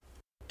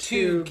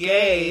Two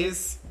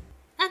gays.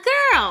 A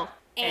girl.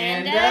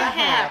 And a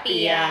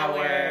happy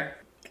hour.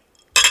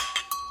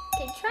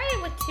 Okay, try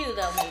it with two,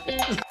 though, maybe.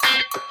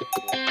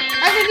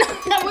 I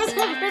didn't know. I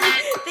wasn't really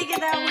thinking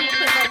that we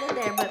put that in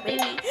there, but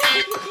maybe.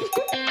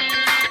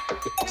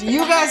 Do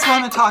you guys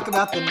want to talk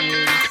about the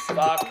news?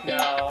 Fuck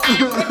no.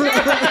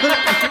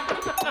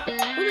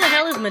 Who the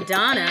hell is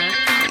Madonna?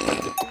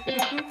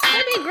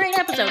 That'd be a great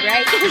episode,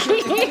 right?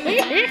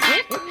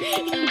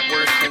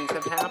 Worst things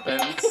have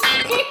happened.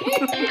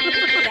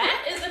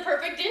 That is the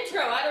perfect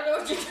intro. I don't know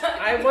what you're talking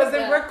about. I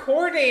wasn't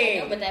recording. I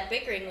know, but that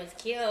bickering was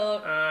cute.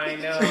 I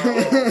know.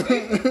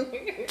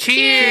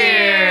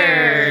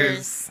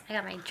 Cheers! I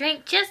got my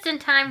drink just in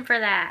time for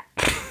that.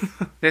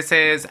 This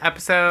is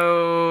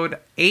episode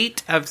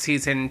 8 of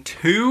season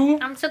 2.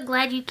 I'm so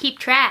glad you keep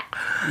track.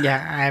 Yeah,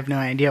 I have no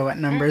idea what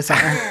numbers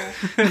are.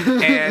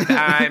 And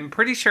I'm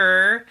pretty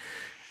sure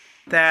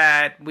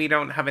that we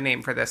don't have a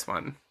name for this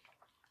one.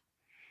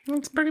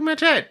 That's pretty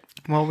much it.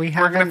 Well, We're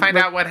going to find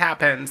out what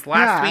happens.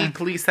 Last week,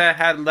 Lisa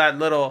had that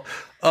little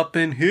up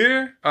in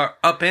here, or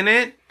up in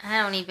it.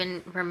 I don't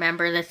even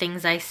remember the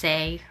things I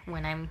say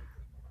when I'm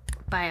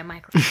by a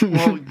microphone.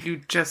 Well,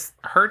 you just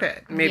heard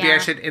it. Maybe I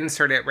should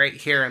insert it right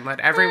here and let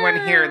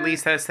everyone hear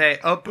Lisa say,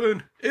 up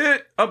in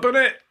it, up in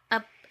it.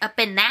 Up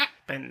in that?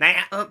 Up in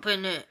that. Up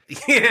in it.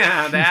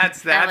 Yeah,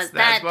 that's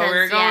what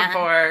we're going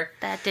for.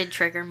 That did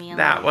trigger me a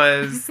That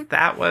little.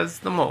 that was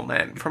the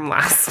moment from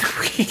last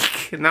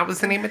week. And that was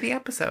the name of the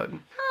episode.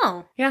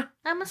 Oh. Yeah.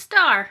 I'm a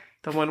star.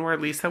 The one where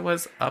Lisa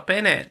was up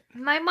in it.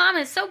 My mom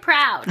is so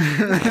proud.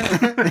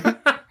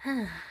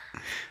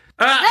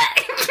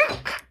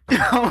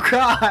 Oh,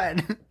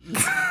 God.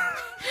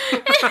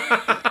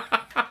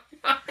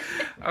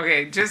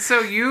 Okay, just so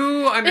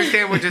you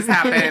understand what just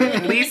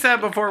happened, Lisa,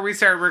 before we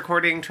started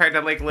recording, tried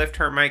to lift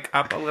her mic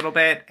up a little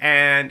bit,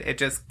 and it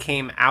just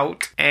came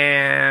out,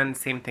 and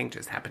same thing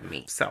just happened to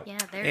me. So yeah,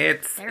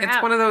 it's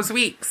out. one of those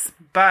weeks.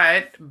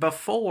 But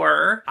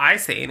before I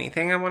say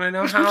anything, I want to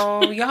know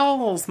how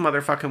y'all's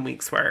motherfucking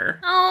weeks were.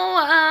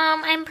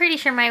 Oh, I'm pretty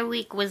sure my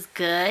week was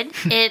good.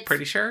 It's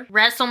Pretty sure?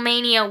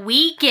 WrestleMania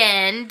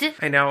weekend.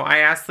 I know. I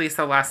asked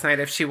Lisa last night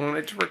if she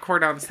wanted to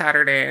record on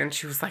Saturday, and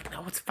she was like,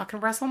 no, it's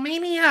fucking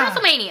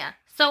WrestleMania.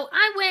 So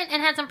I went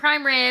and had some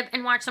prime rib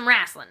and watched some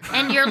wrestling.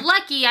 And you're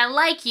lucky I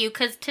like you,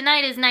 because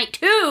tonight is night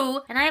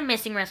 2, and I'm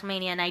missing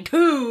WrestleMania night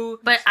 2.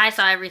 But I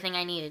saw everything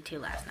I needed to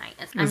last night.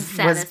 I'm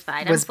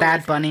satisfied. Was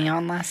Bad Bunny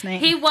on last night?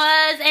 He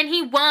was, and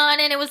he won,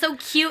 and it was so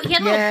cute. He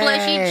had little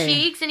blushy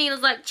cheeks, and he was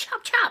like,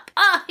 chop, chop.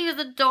 Oh, he was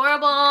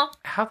adorable.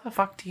 How the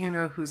fuck do you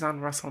know who's on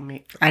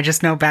WrestleMania? I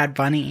just know Bad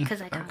Bunny.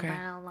 Because I talk about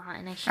it a lot,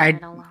 and I share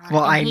it a lot.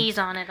 And he's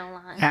on it a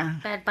lot. Yeah.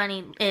 Bad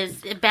Bunny,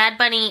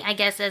 I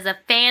guess, as a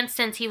fan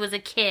since he was a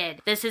kid.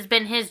 This has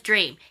been his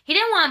dream. He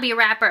didn't want to be a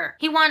rapper.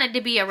 He wanted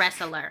to be a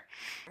wrestler.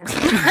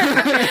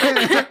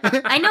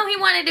 I know he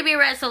wanted to be a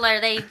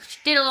wrestler. They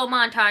did a little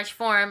montage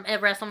for him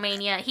at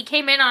WrestleMania. He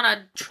came in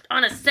on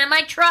a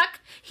semi truck.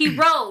 He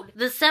rode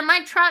the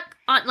semi truck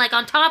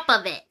on top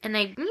of it, and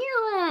they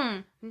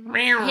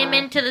him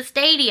into the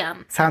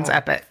stadium. Sounds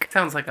epic.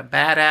 Sounds like a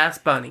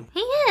badass bunny.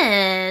 He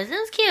is. It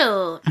was cute.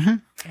 Mm-hmm.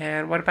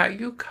 And what about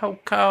you,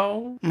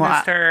 Coco?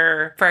 Well,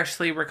 Mr.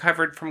 Freshly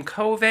recovered from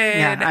COVID.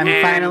 Yeah, I'm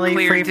and finally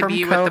cleared free to from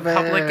be COVID. with the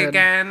public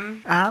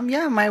again.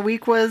 Yeah, my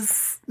week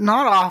was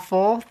not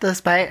awful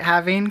despite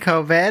having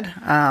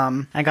COVID.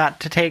 I got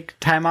to take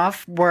time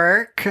off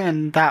work,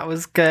 and that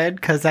was good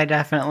because I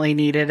definitely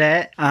needed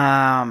it.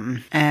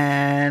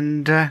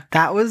 And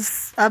that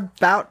was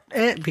about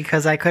it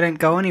because I couldn't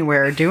go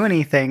anywhere or do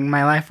anything.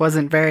 My life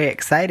wasn't very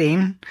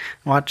exciting.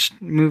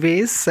 Watched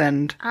movies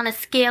and... On a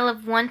scale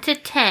of 1 to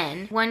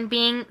 10, 1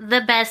 being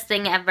the best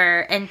thing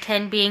ever and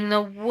 10 being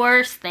the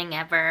worst thing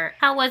ever,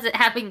 how was it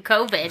having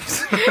COVID?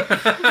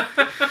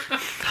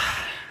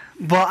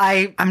 Well,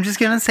 I'm just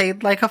going to say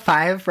a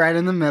 5 right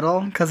in the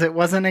middle because it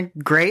wasn't a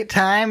great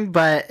time,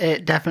 but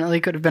it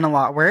definitely could have been a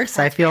lot worse.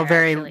 I feel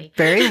very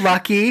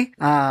lucky.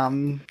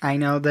 I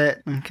know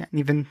that I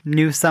even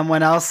knew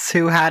someone else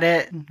who had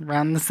it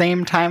around the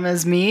same time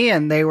as me,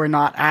 and they were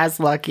not as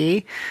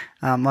lucky.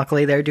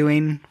 Luckily, they're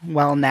doing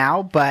well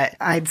now, but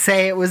I'd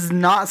say it was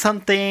not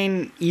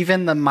something,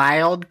 even the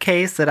mild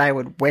case, that I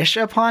would wish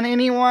upon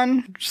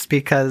anyone, just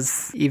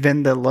because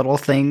even the little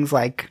things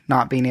like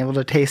not being able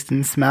to taste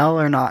and smell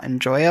are not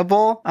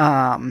enjoyable,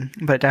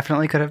 but it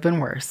definitely could have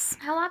been worse.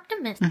 How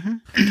optimistic.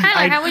 Mm-hmm.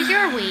 Tyler, how was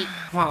your week?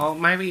 Well,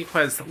 my week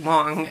was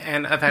long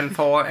and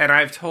eventful, and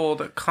I've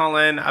told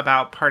Colin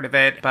about part of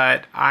it,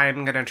 but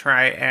I'm going to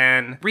try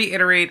and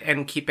reiterate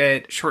and keep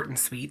it short and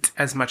sweet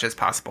as much as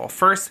possible.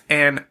 First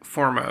and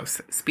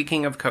foremost,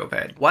 speaking of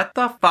COVID, what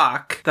the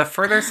fuck? The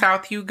further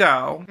south you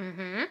go,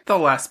 the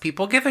less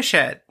people give a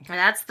shit.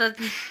 That's the...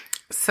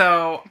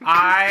 So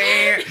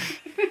I...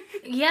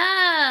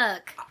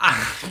 Yuck.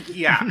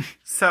 Yeah.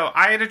 So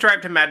I had to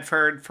drive to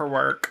Medford for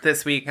work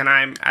this week, and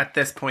I'm at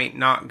this point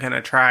not going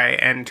to try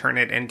and turn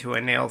it into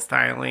a nail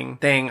styling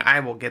thing. I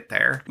will get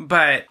there.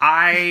 But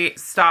I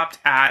stopped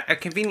at a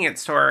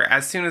convenience store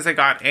as soon as I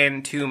got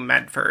into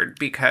Medford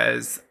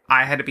because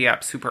I had to be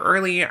up super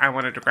early. I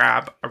wanted to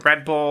grab a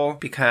Red Bull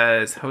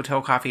because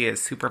hotel coffee is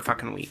super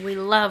fucking weak. We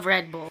love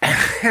Red Bull.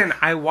 And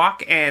I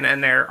walk in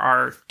and there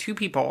are two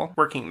people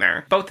working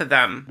there. Both of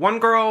them. One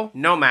girl,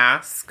 no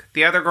mask.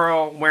 The other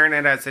girl wearing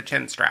it as a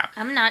chin strap.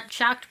 I'm not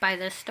shocked by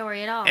this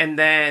story at all. And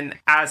then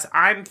as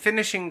I'm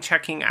finishing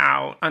checking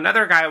out,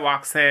 another guy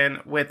walks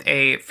in with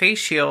a face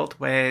shield,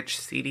 which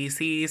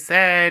CDC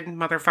said,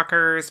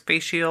 motherfuckers,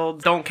 face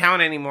shields don't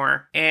count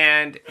anymore.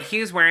 And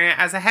he's wearing it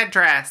as a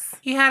headdress.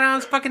 He had it on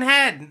his fucking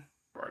head.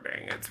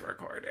 It's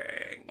recording.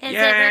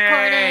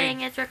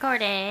 It's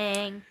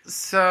recording.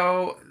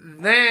 So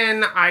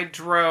then I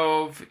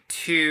drove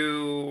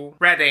to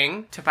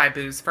Reading to buy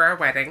booze for our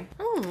wedding.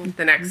 Ooh.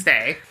 The next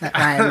day. That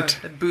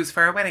rhymed. Booze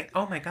for our wedding.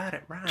 Oh my God,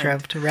 it rhymed.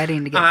 Drove to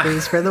Reading to get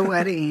booze for the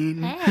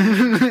wedding.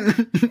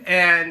 Hey.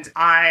 And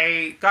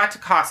I got to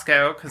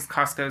Costco, because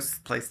Costco's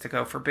the place to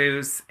go for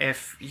booze.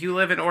 If you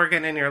live in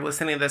Oregon and you're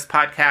listening to this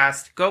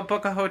podcast, go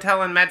book a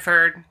hotel in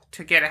Medford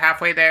to get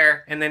halfway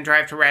there and then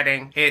drive to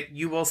Reading.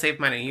 You will save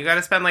money. You got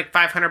to spend like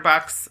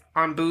 $500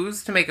 on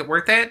booze to make it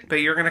worth it, but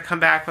you're going to come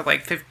back with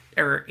like 15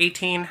 or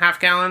 18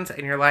 half gallons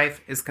and your life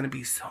is going to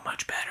be so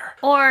much better.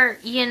 Or,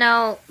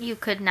 you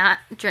could not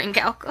drink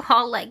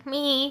alcohol like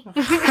me.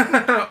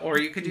 Or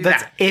you could do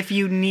That's that. if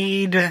you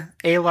need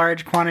a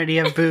large quantity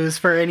of booze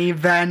for an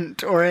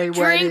event or a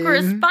wedding.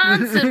 Drink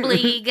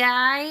responsibly,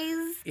 guys.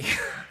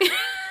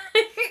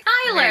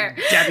 Tyler.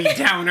 Debbie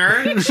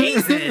Downer.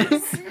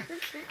 Jesus.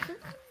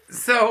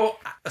 So,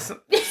 I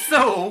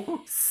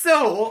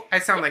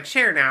sound like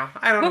Cher now.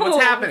 I don't know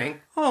what's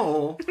happening.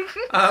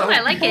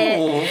 I like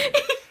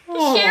it.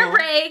 Share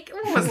break.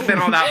 Must have been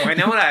all that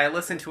Winona I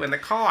listened to in the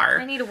car.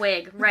 I need a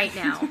wig right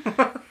now.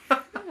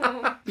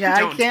 Yeah,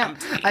 Don't I can't.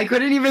 tempt me. I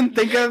couldn't even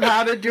think of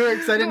how to do it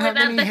because I didn't have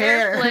Without any the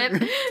hair hair.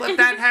 flip. Flip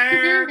that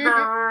hair,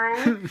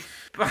 girl.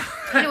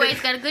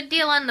 Anyways, got a good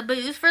deal on the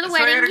booze for the So I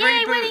had wedding. a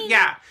Yay, great wedding!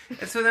 Yeah.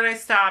 And so then I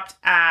stopped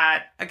at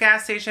a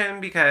gas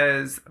station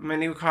because my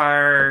new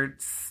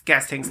car's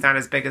gas tank's not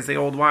as big as the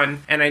old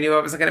one. And I knew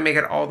I wasn't going to make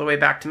it all the way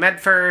back to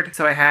Medford.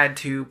 So I had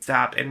to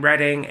stop in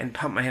Reading and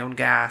pump my own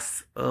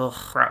gas. Ugh,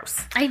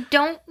 gross. I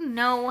don't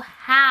know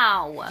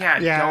how. Yeah,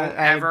 Yeah, don't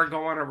ever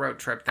go on a road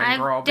trip then, I've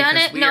girl. done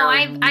because it. we No, are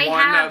I one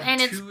have, of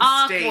and it's two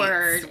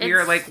awkward. states. We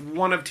are It's- like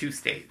one of two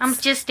states. I'm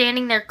just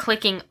standing there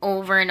clicking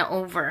over and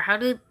over.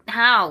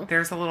 How?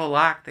 There's a little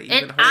lock that you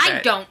can hold I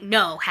it. don't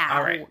know how.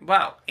 All right.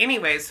 Well,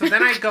 anyway, so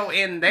then I go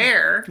in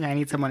there Yeah, I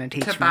need someone to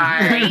teach to me.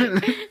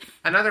 buy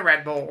another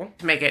Red Bull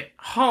to make it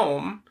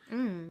home.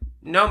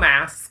 No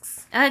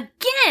masks.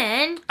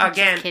 Again? I'm just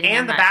Again. kidding, And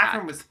I'm the not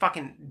bathroom shocked. was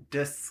fucking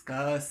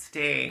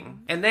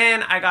disgusting. And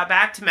then I got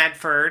back to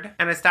Medford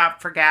and I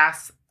stopped for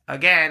gas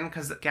again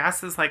because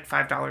gas is like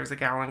 $5 a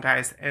gallon,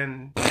 guys,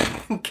 in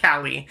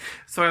Cali.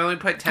 So I only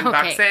put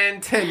 $10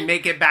 in to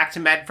make it back to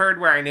Medford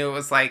where I knew it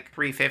was like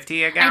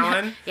 $3.50 a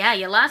gallon. Yeah,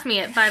 you lost me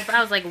at 5.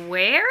 I was like,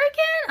 where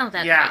again? Oh,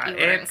 that's Yeah, right. You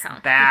were in it's Cal-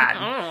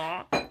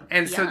 bad. Oh.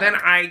 And so Yuck. then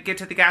I get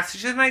to the gas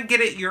station and I get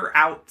it, you're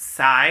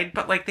outside.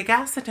 But like the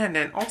gas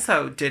attendant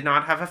also did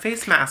not have a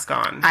face mask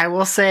on. I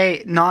will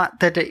say, not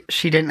that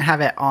she didn't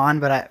have it on,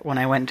 but when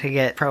I went to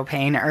get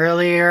propane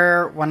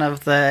earlier, one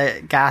of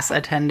the gas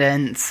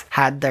attendants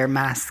had their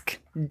mask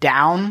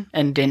down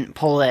and didn't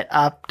pull it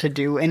up to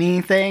do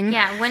anything.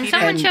 Yeah, when He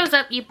someone didn't- shows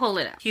up, you pull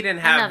it up. He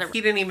didn't Another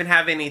even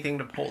have anything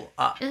to pull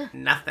up.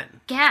 Nothing.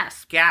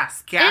 Gasp.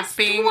 Gasping. It's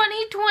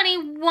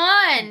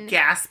 2021.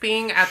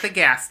 Gasping at the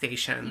gas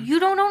station.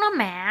 You don't own a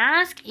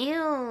mask?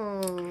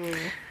 Ew.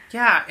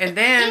 Yeah, and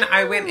then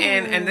I went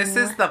in, and this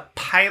is the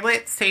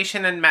pilot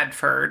station in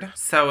Medford.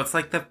 So it's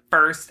like the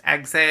first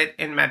exit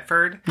in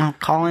Medford. I'm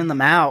calling them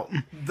out.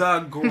 The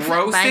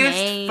grossest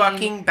name.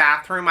 fucking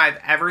bathroom I've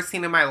ever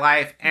seen in my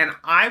life. And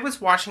I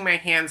was washing my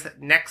hands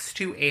next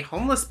to a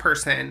homeless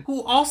person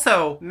who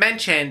also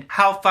mentioned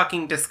how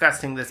fucking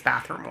disgusting this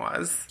bathroom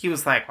was. He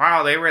was like,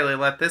 wow, they really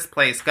let this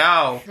place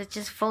go. Is it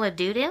just full of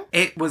doo-doo?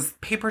 It was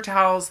paper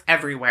towels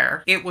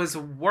everywhere. It was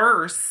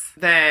worse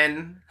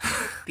than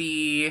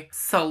the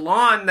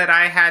salon that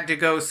I had to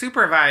go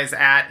supervise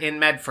at in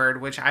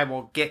Medford, which I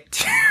will get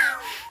to.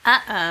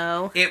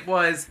 Uh-oh. It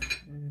was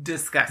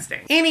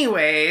disgusting.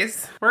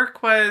 Anyways,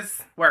 work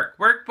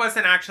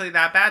wasn't actually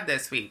that bad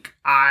this week.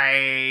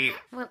 I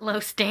What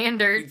low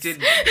standards.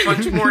 did a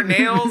bunch more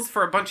nails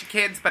for a bunch of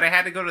kids, but I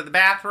had to go to the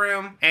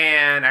bathroom,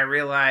 and I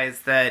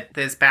realized that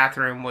this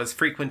bathroom was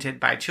frequented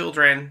by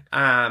children,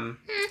 and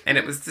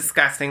it was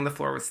disgusting. The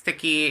floor was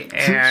sticky,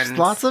 and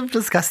Lots of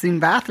disgusting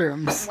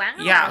bathrooms. Wow.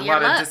 yeah, a your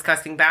lot luck. of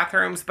disgusting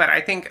bathrooms. But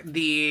I think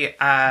the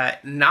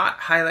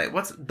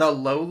what's the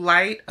low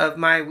light of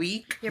my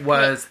week Your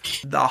was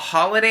the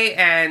Holiday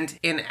Inn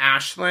in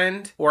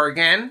Ashland,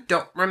 Oregon.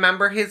 Don't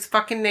remember his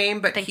fucking name,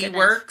 but Thank he goodness.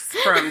 works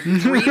from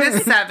 3 to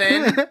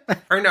 7.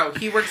 Or no,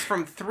 he works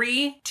from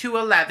 3 to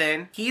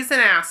 11. He's an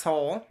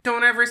asshole.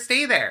 Don't ever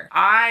stay there.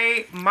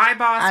 My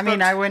boss. I mean,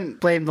 booked- I wouldn't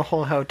blame the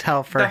whole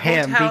hotel for The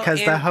him hotel because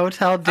the in-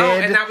 hotel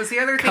did. And that was the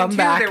other thing, come too.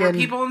 back There were and-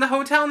 people in the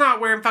hotel not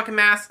wearing fucking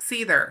masks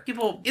either.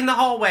 People in the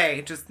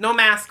hallway, just no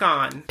mask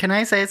on. Can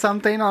I say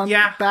something on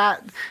Yeah.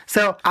 that?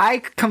 So I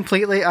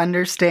completely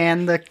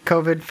understand the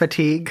COVID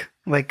fatigue,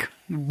 like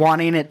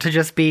wanting it to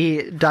just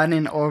be done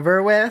and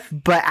over with.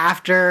 But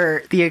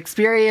after the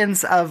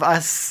experience of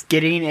us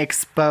getting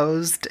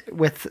exposed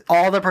with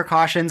all the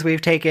precautions we've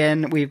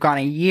taken, we've gone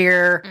a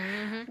year.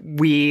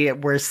 We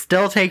were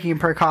still taking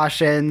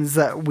precautions.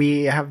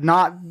 We have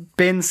not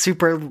been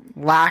super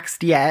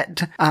laxed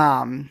yet.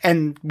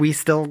 And we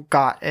still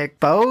got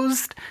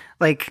exposed.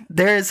 Like,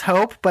 there is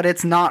hope, but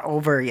it's not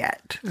over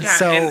yet. Yeah,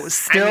 so and,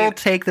 still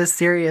take this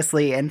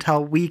seriously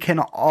until we can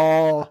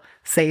all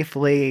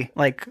safely,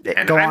 like,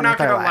 And go I'm on not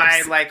with our gonna lie,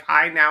 lives. like,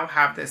 I now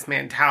have this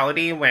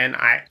mentality when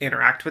I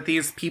interact with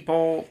these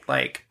people,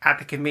 like, at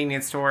the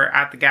convenience store,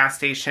 at the gas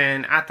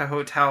station, at the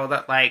hotel,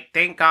 that, like,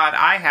 thank God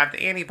I have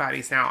the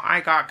antibodies now. I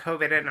got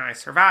COVID and I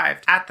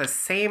survived. At the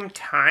same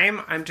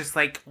time, I'm just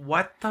like,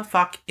 what the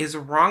fuck is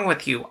wrong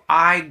with you?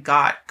 I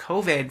got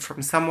COVID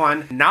from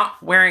someone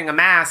not wearing a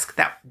mask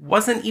that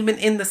wasn't even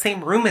in the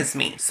same room as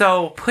me.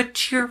 So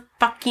put your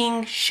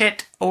fucking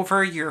shit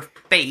over your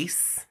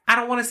face. I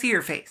don't want to see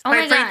your face. Oh my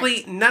Quite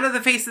frankly, none of the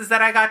faces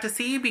that I got to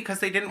see because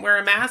they didn't wear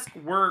a mask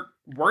were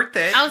worth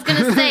it. I was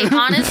gonna say,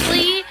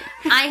 honestly,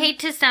 I hate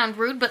to sound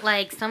rude, but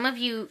like some of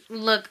you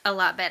look a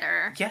lot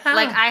better. Yeah.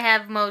 Like I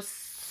have most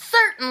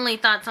certainly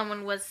thought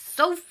someone was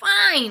so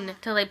fine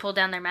till they pulled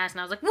down their mask,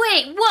 and I was like,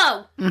 wait,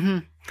 whoa,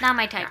 not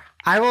my type.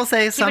 I will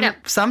say it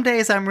up. some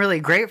days I'm really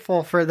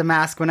grateful for the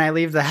mask when I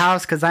leave the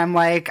house because I'm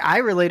like, I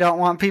really don't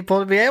want people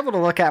to be able to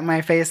look at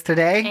my face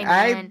today.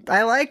 Amen.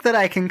 I like that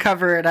I can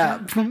cover it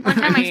up. One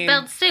time I mean-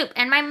 spilled soup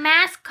and my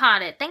mask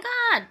caught it. Thank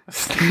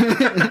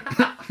God.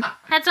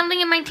 Had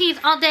something in my teeth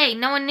all day.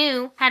 No one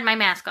knew. Had my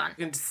mask on.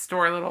 You can just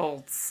store a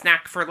little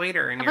snack for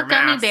later in I your put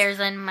gummy mask. bears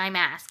in my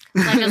mask.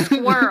 Like a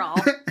squirrel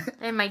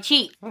in my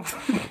cheek.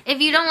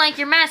 If you don't like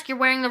your mask, you're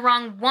wearing the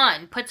wrong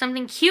one. Put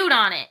something cute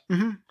on it.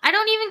 I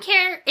don't even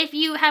care if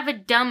you have a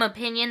dumb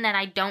opinion that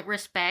I don't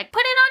respect.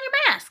 Put it on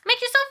your mask.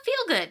 Make yourself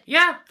feel good.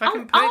 Yeah,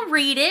 fucking I'll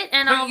read it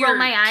and put I'll roll your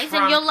my eyes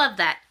Trump- and you'll love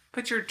that.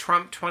 put your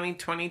Trump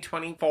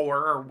 2020-24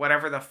 or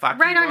whatever the fuck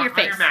Right you on want your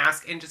face. your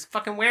mask and just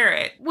fucking wear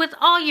it. With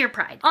all your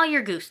pride, all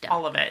your gusto.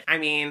 All of it. I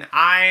mean,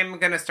 I'm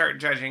gonna start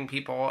judging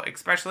people,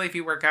 especially if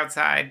you work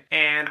outside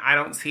and I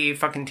don't see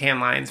fucking tan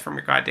lines from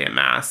your goddamn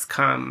mask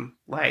come,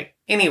 like...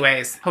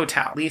 Anyways,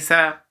 hotel.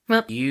 Lisa,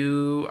 Well-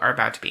 you are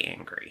about to be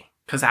angry.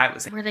 Because I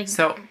was. Were they-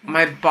 So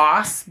my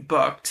boss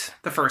booked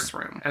the first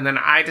room, and then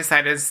I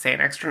decided to stay an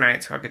extra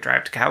night so I could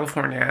drive to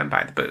California and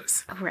buy the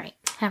booze. Oh, right.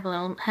 Have a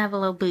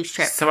little booze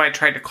trip. So I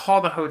tried to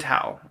call the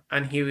hotel,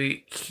 and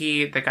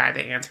he the guy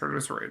that answered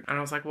was rude. And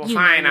I was like, well, You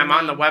fine, know your I'm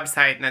on the name.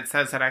 website, and it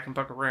says that I can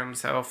book a room,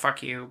 so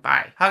fuck you,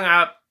 bye. Hung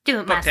up. Do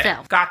it Booked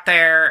myself. it. Got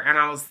there, and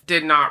I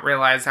did not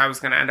realize I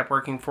was going to end up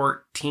working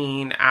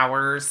 14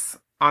 hours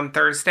on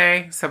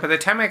Thursday. So by the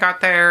time I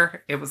got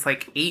there, it was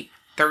like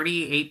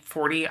 8:30,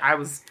 8:40. I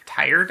was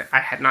tired. I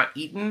had not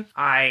eaten.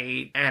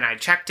 I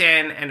checked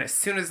in, and as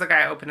soon as the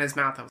guy opened his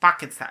mouth, I was,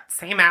 fuck, it's that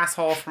same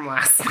asshole from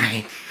last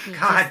night.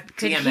 God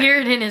Could damn hear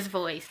it. it in his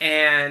voice.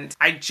 And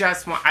I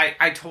just want,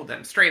 I told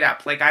him straight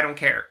up, like, I don't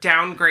care.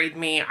 Downgrade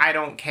me. I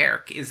don't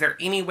care. Is there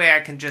any way I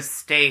can just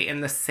stay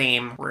in the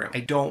same room? I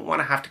don't want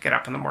to have to get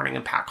up in the morning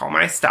and pack all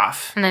my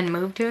stuff. And then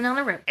move to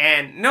another room.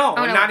 And no,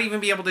 Oh, no. not even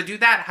be able to do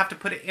that. I have to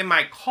put it in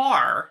my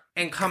car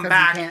and come 'Cause you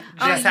back can't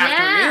this Oh, yeah.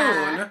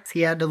 afternoon. So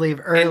you had to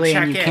leave early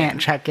and you check in.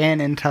 can't check in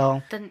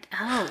until...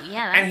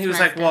 Yeah. And he was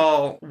like,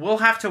 well, we'll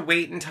have to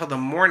wait until the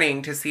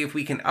morning to see if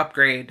we can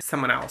upgrade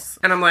someone else.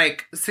 And I'm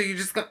like, so you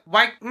just,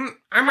 why?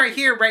 I'm right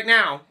here right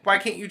now. Why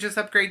can't you just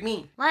upgrade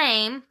me?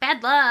 lame.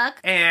 Bad luck.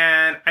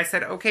 And I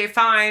said, okay,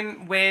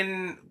 fine.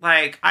 When,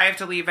 like, I have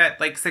to leave at,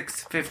 like,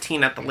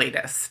 6:15 at the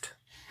latest.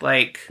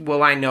 Like,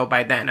 will I know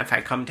by then if I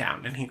come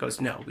down? And he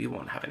goes, no, we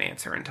won't have an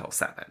answer until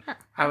 7.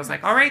 I was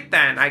like, all right,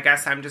 then. I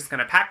guess I'm just going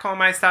to pack all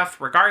my stuff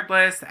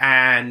regardless.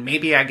 And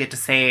maybe I get to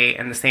stay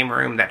in the same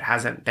room that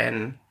hasn't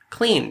been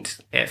cleaned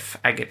if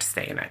I get to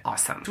stay in it.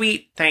 Awesome.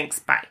 Sweet. Thanks.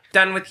 Bye.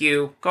 Done with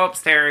you. Go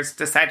upstairs.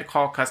 Decide to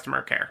call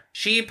customer care.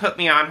 She put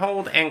me on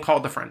hold and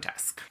called the front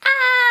desk.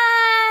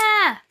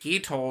 Ah! He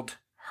told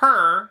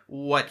her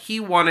what he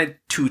wanted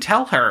to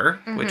tell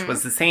her, which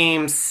was the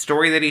same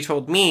story that he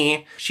told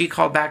me. She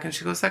called back and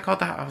she goes, I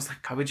was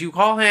like, how would you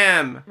call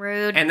him?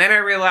 Rude. And then I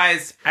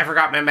realized I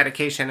forgot my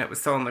medication. It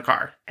was still in the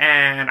car.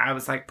 And I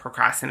was like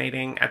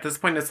procrastinating. At this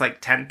point, it's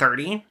like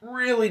 10:30.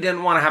 Really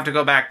didn't want to have to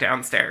go back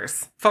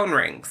downstairs. Phone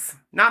rings.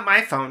 Not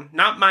my phone,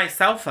 not my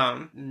cell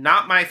phone,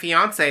 not my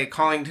fiance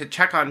calling to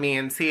check on me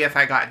and see if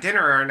I got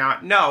dinner or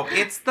not. No,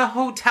 it's the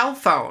hotel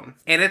phone.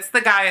 And it's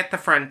the guy at the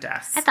front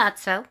desk. I thought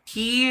so.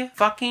 He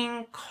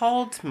fucking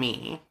called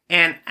me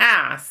and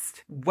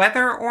asked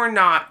whether or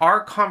not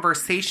our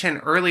conversation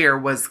earlier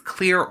was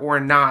clear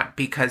or not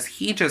because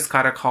he just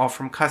got a call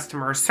from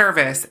customer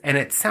service and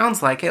it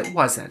sounds like it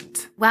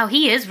wasn't. Wow,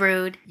 he is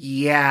rude.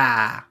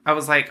 Yeah. I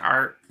was like,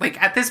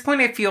 at this point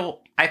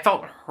I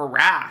felt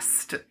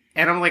harassed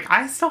And I'm like,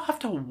 I still have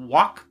to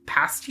walk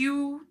past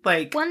you?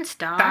 Like, 1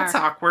 star. that's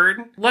awkward.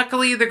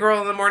 Luckily, the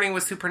girl in the morning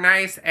was super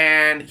nice,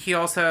 and he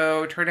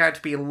also turned out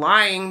to be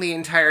lying the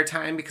entire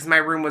time because my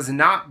room was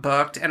not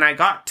booked, and I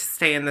got to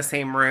stay in the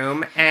same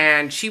room,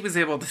 and she was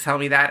able to tell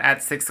me that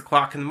at 6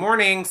 o'clock in the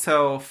morning,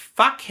 so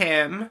fuck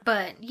him.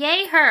 But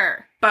yay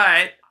her.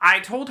 But I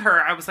told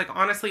her, I was like,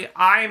 honestly,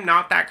 I'm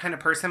not that kind of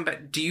person,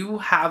 but do you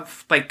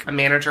have, like, a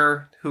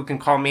manager who can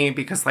call me?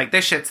 Because, like,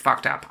 this shit's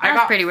fucked up. I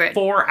got pretty rude.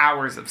 4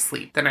 hours of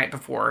sleep the night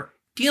before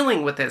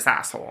dealing with this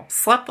asshole.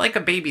 Slept like a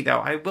baby, though.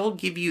 I will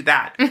give you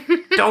that.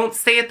 Don't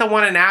stay at the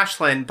one in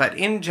Ashland, but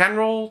in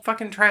general,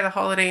 fucking try the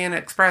Holiday Inn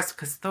Express,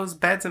 because those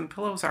beds and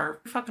pillows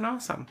are fucking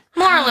awesome.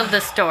 Moral of the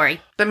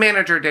story. The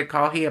manager did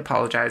call. He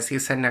apologized. He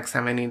said next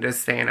time I need to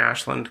stay in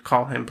Ashland,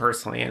 call him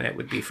personally, and it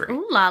would be free.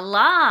 Ooh la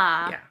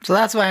la. Yeah. So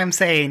that's why I'm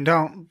saying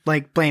don't,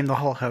 like, blame the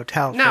whole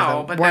hotel for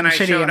No, the but one then I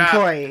shitty showed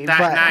employee. up that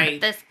but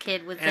night. This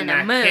kid was And in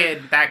a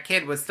mood. that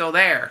kid was still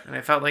there. And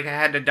I felt like I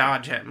had to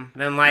dodge him.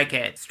 Didn't like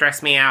it.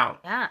 Stressed me out.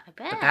 Yeah, I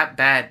bet. But that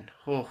bed,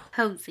 oh,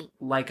 Cozy.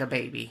 like a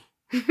baby.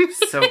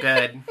 So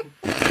good.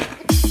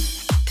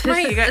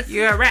 Wait, you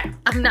got rap.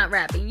 I'm not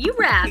rapping. You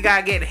rap. You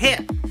gotta get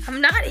hip.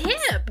 I'm not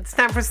hip. It's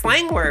time for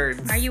slang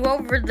words. Are you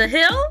over the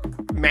hill?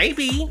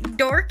 Maybe.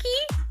 Dorky?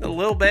 A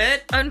little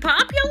bit.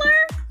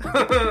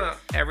 Unpopular?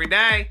 Every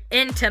day.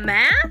 Into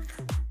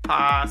math?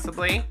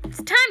 Possibly.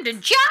 It's time to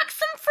jock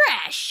some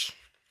fresh.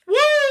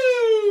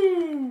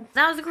 Woo!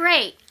 That was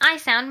great. I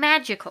sound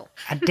magical.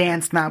 I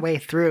danced my way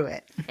through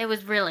it. It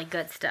was really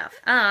good stuff.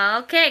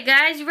 Okay,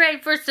 guys, you ready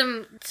for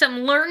some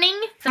learning?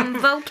 Some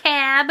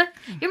vocab?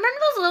 You remember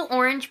those little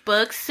orange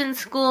books in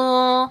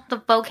school? The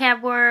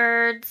vocab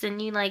words,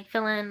 and you, like,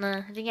 fill in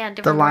the different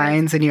The words?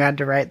 lines, and you had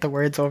to write the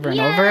words over and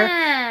over.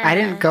 I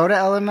didn't go to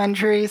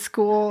elementary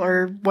school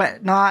or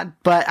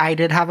whatnot, but I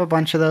did have a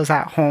bunch of those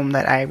at home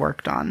that I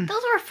worked on.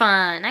 Those were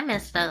fun. I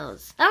miss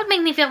those. That would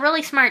make me feel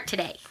really smart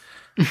today.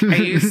 I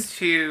used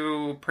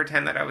to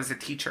pretend that I was a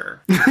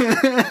teacher.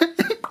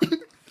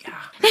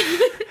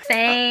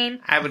 Same.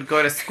 I would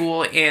go to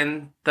school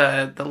in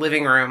the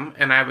living room,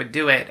 and I would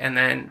do it, and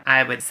then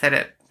I would set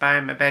it by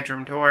my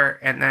bedroom door,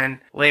 and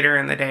then later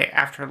in the day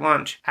after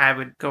lunch, I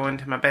would go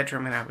into my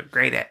bedroom and I would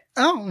grade it.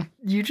 Oh,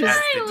 you just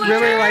Hi, really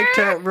Laura. like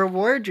to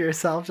reward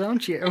yourself,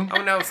 don't you?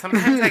 Oh no,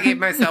 sometimes I gave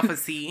myself a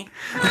C.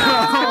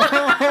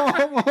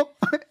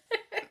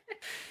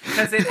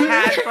 Because it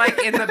had, like,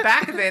 in the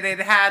back of it, it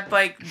had,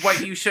 like,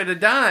 what you should have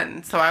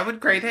done. So I would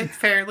grade it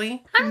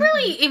fairly. I'm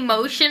really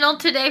emotional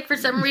today for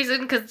some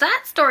reason because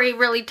that story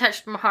really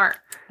touched my heart.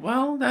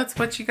 Well, that's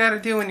what you gotta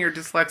do when you're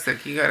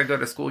dyslexic. You gotta go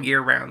to school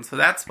year round. So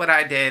that's what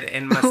I did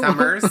in my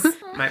summers.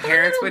 My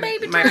parents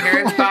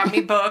bought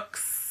me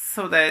books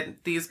so that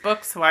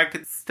so I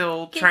could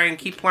still try and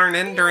keep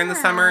learning during the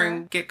summer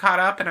and get caught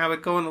up. And I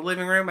would go in the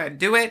living room, I'd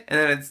do it, and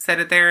then I'd set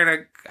it there,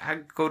 and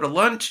I'd go to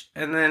lunch,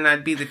 and then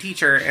I'd be the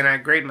teacher, and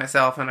I'd grade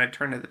myself, and I'd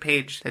turn to the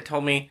page that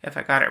told me if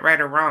I got it right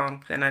or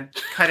wrong. Then I'd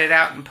cut it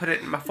out and put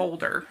it in my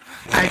folder.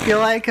 I feel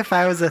like if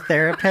I was a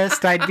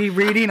therapist, I'd be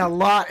reading a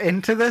lot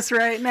into this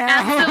right now.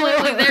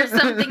 Absolutely, there's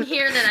something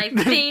here that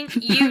I think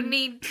you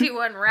need to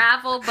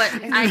unravel, but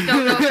I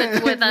don't know if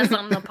it's with us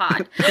on the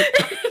pod.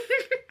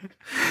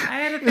 I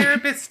had a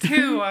therapist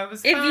too. I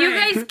was If fine. you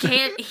guys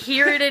can't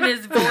hear it in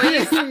his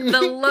voice, the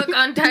look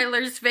on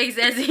Tyler's face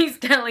as he's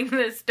telling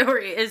this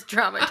story is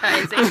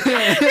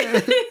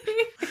traumatizing.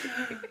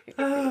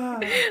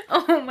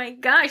 Oh my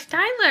gosh,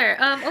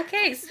 Tyler.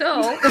 Okay,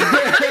 so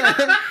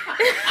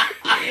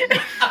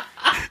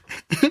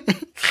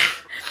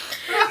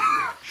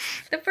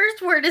the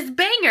first word is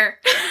banger.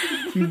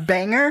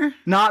 Banger?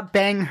 Not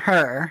bang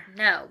her.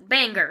 No,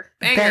 banger.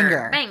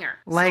 Banger. Banger.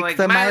 Like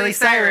the Miley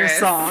Cyrus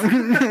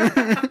song.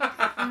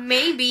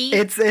 Maybe.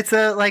 It's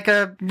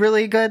a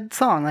really good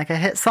song, like a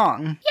hit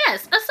song.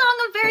 Yes, a song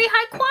of very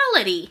high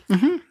quality.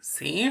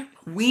 See?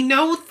 We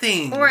know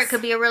things. Or it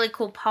could be a really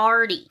cool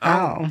party.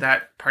 Oh.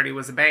 That party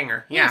was a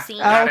banger. Yeah. see?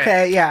 got it.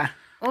 Okay, yeah.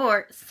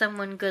 Or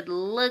someone good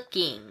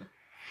looking.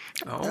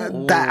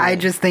 Oh. That I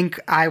just think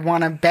I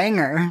want a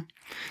banger.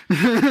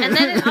 And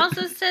then it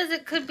also says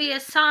it could be a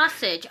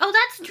sausage. Oh,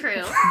 that's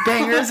true.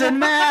 Bangers and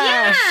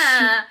mash.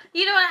 Yeah.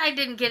 You know what? I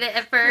didn't get it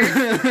at first.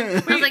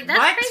 I was like, that's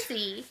what?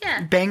 crazy.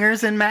 Yeah.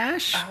 Bangers and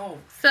mash? Oh.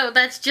 So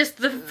that's just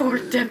the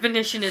fourth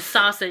definition is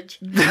sausage.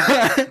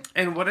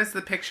 And what is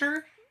the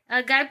picture?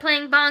 A guy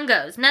playing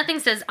bongos. Nothing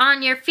says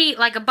on your feet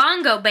like a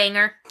bongo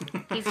banger.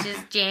 He's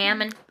just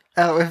jamming.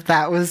 Oh,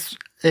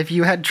 if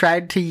you had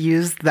tried to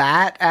use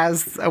that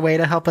as a way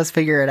to help us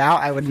figure it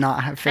out, I would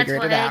not have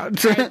figured it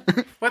out.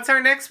 What's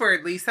our next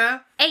word,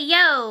 Lisa? Hey,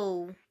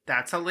 yo.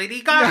 That's a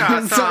Lady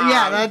Gaga song. So,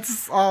 yeah,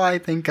 that's all I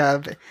think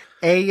of.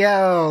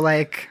 Ayo,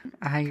 like,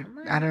 I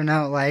don't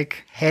know,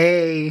 like,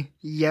 hey,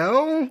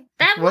 yo?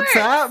 That What's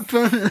works. up?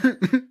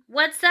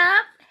 What's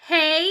up?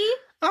 Hey.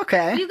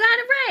 Okay. You got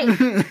it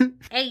right.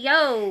 Hey,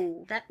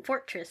 yo, that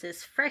fortress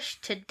is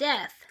fresh to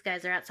death. These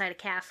guys are outside a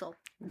castle.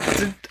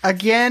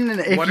 Again,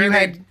 if What you are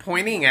had... they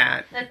pointing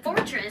at? That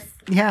fortress.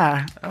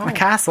 Yeah, Oh. a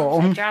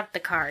castle. I dropped the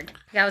card.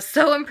 I was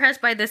so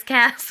impressed by this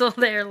castle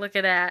they're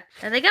looking at.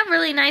 And they got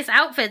really nice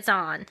outfits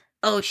on.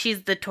 Oh,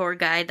 she's the tour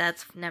guide.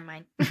 Never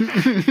mind.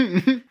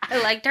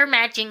 I liked her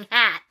matching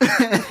hat.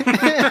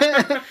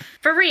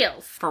 For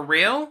reals. For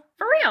real?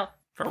 For real.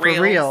 For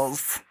For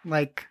reals.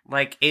 Like,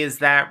 Is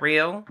that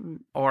real?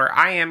 Or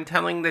I am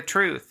telling the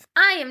truth.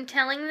 I am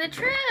telling the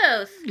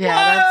truth.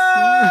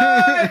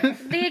 yeah,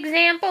 that's... The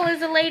example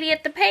is a lady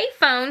at the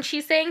payphone.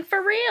 She's saying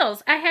for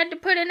reals. I had to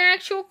put an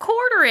actual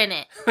quarter in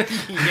it.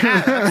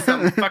 Yeah, that's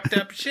some fucked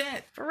up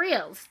shit. For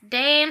reals.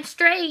 Damn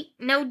straight.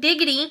 No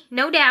diggity.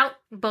 No doubt.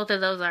 Both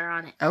of those are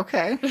on it.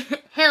 Okay.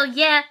 Hell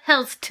yeah.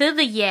 Hell's to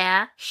the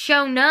yeah.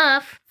 Show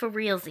enough. For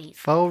realsies.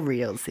 Faux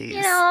realsies.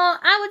 You know,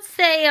 I would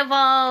say of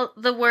all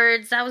the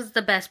words, that was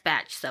the best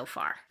batch so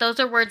far. Those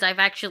are words I've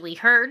actually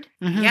heard.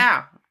 Mhm.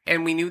 Yeah,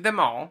 and we knew them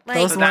all. Like-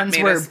 Those So that ones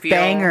made were us feel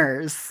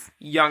bangers.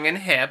 young and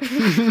hip.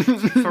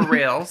 For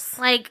reals.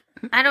 Like,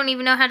 I don't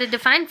even know how to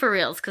define for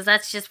reals, because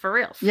that's just for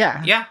reals.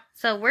 Yeah. Yeah.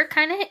 So we're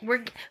kind of,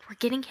 we're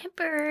getting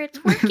hipper.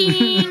 It's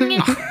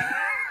working.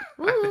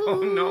 I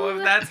don't know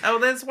if that's how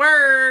this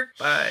works,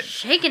 but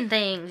Shaking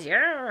things,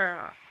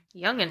 yeah.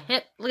 Young and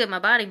hip. Look at my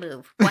body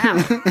move. Wow.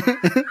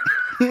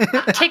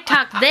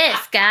 TikTok this,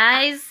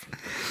 guys.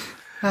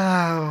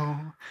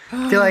 Oh.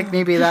 I feel like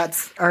maybe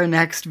that's our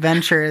next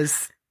venture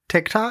is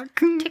TikTok.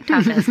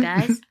 TikTok us,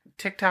 guys.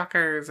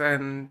 TikTokers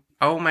and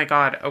oh my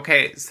god.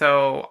 Okay,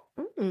 so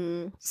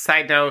Ooh.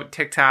 side note,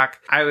 TikTok.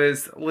 I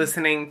was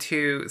listening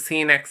to See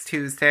You Next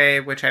Tuesday,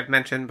 which I've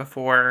mentioned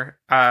before,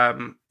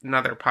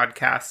 another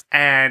podcast,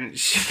 and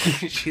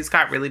she's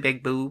got really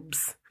big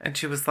boobs. And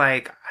she was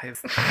like, I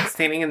was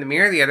standing in the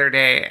mirror the other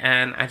day,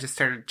 and I just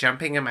started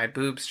jumping, and my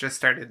boobs just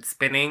started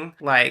spinning.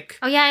 Like,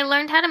 Oh yeah, I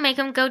learned how to make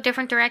them go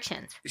different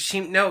directions.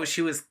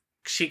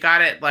 she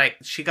got it, like,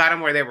 she got them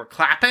where they were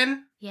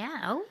clapping. Yeah.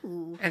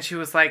 Oh, And she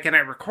was like, and I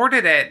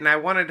recorded it, and I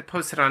wanted to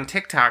post it on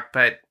TikTok,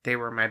 but they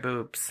were my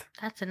boobs.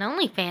 that's an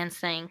OnlyFans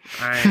thing.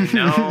 I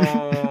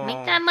know.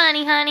 Make that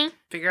money, honey.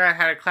 Figure out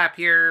how to clap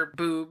your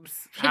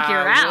boobs. Figure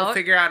We'll out.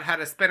 figure out how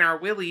to spin our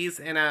willies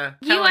in a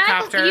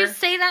helicopter. You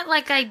say that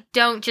like I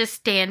don't just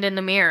stand in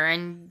the mirror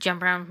and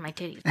jump around with my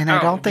titties. And I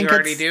don't think you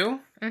already it's... do?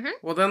 Mhm.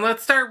 Well, then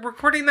let's start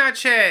recording that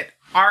shit.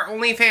 Our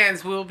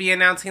OnlyFans will be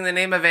announcing the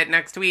name of it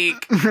next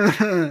week.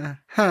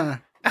 huh.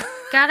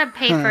 Gotta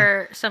pay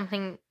for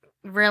something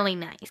really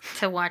nice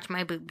to watch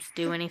my boobs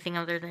do anything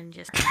other than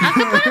just. I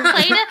could put a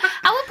plate.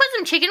 I would put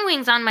some chicken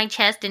wings on my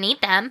chest and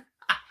eat them.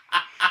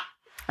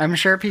 I'm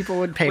sure people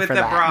would pay With for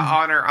the that. bra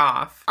on or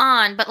off.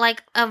 On, but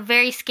like a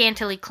very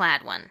scantily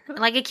clad one,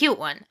 like a cute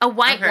one, a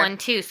white Okay. one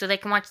too, so they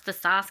can watch the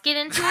sauce get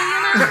into it. You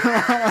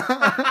know?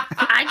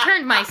 I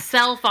turned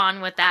myself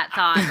on with that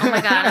thought. Oh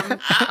my god!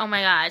 Oh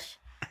my gosh!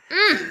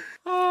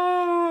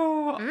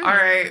 Oh, Mm. all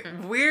right.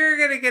 We're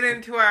going to get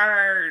into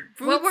our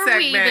food What were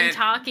segment. we even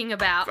talking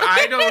about?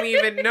 I don't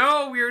even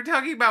know. We were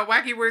talking about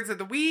wacky words of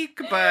the week,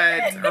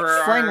 but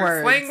or Slang our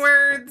words. slang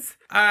words.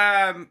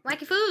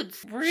 Wacky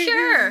foods.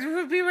 Sure.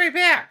 We'll be right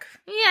back.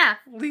 Yeah.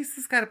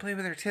 Lisa's got to play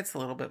with her tits a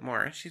little bit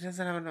more. She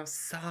doesn't have enough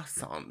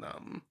sauce on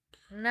them.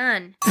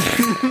 None.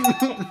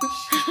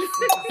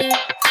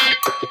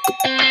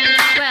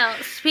 Well,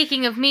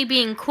 speaking of me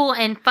being cool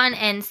and fun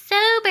and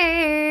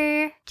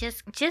sober,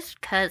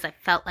 just cause I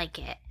felt like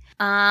it.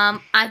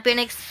 I've been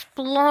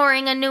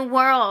exploring a new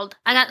world.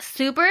 I got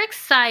super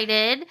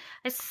excited.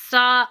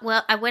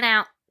 I went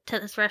out to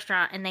this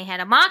restaurant and they had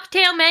a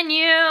mocktail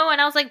menu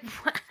and I was like,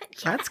 what?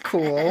 That's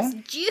cool. Yes,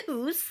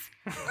 juice.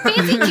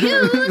 Fancy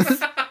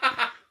juice.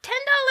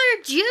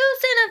 $10 juice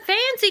in a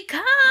fancy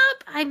cup.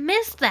 I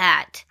missed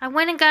that. I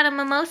went and got a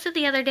mimosa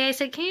the other day. I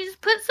said, can you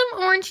just put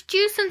some orange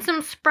juice and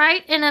some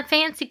Sprite in a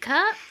fancy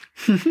cup?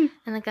 And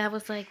the guy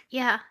was like,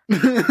 yeah.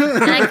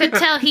 And I could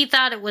tell he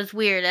thought it was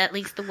weird, at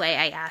least the way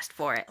I asked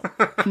for it.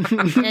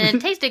 And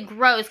it tasted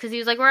gross because he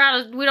was like,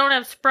 we don't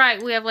have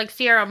Sprite. We have like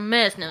Sierra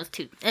Mist. And it was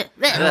too.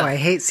 Oh, I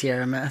hate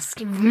Sierra Mist.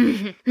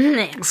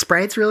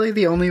 Sprite's really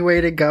the only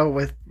way to go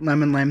with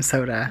lemon lime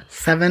soda.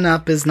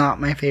 7-Up is not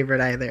my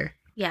favorite either.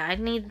 Yeah, I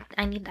need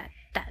that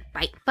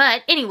bite.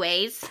 But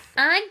anyways,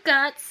 I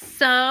got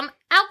some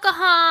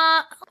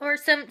alcohol or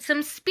some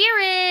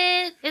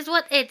spirit is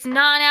what it's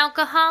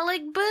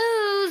non-alcoholic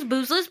booze,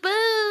 boozeless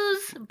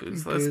booze.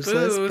 Boozeless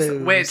Boozeless booze.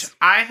 booze. Which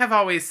I have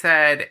always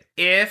said,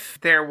 if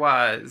there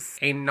was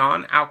a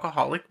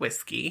non-alcoholic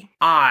whiskey,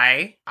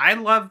 I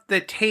love the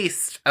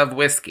taste of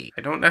whiskey.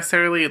 I don't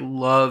necessarily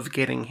love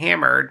getting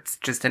hammered. It's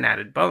just an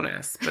added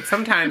bonus. But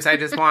sometimes I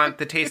just want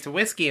the taste of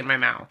whiskey in my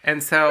mouth.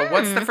 And so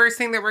what's the first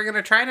thing that we're going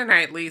to try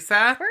tonight,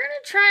 Lisa? We're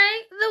gonna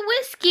try the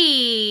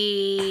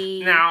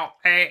whiskey. Now,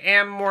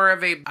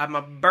 I'm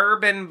a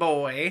bourbon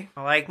boy.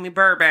 I like me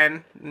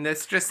bourbon. And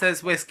this just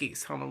says whiskey,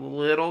 so I'm a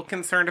little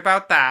concerned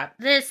about that.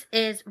 This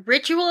is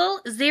Ritual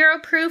Zero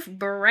Proof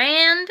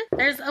brand.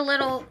 There's a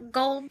little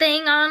gold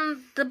thing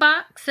on the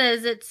box.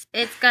 Says it's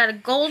got a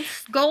gold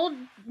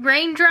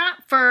Raindrop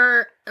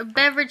for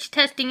Beverage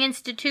Testing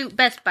Institute,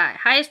 Best Buy.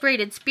 Highest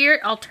rated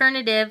spirit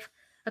alternative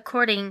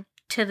according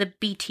to the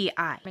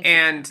BTI.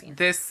 And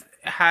this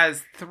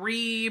has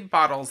 3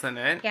 bottles in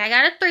it. Yeah, I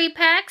got a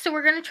 3-pack, so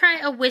we're gonna try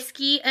a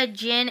whiskey, a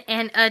gin,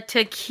 and a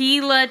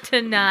tequila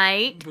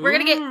tonight. We're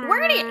gonna get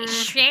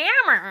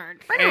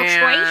shammered. We're gonna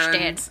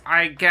trace it.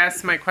 I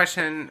guess my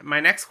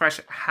next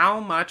question, how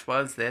much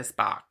was this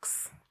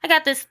box? I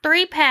got this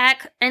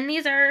 3-pack, and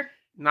these are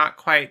Not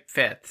quite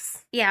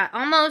fifths.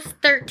 almost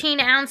 13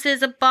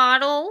 ounces a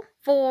bottle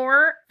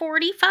for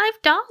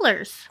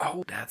 $45.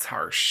 Oh, that's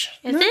harsh.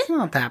 Is That's it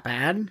not that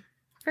bad.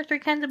 for 3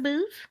 kinds of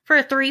booze for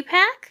a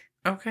 3-pack?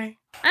 Okay.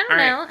 I don't All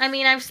know. I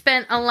mean, I've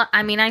spent a lot.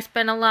 I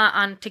spend a lot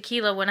on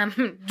tequila when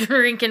I'm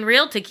drinking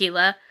real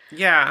tequila.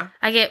 Yeah.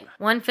 I get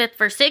 1/5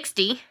 for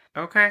 $60.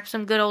 Okay.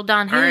 Some good old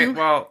Don All right. Who.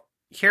 Well,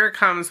 here it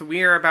comes.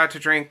 We are about to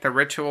drink the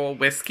Ritual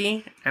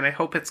whiskey, and I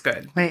hope it's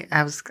good. Wait,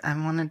 I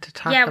wanted to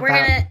talk Yeah, about... we're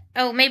gonna.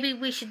 Oh, maybe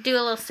we should do a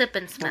little sip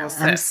and smell.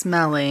 Little I'm sip.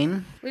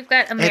 smelling. We've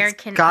got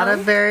American It's got a oak.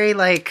 very,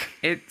 like,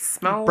 It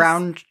smells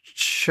brown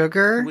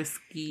sugar.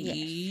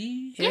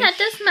 whiskey. Yeah, it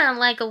does smell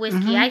like a whiskey.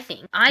 Mhm. I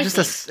think. I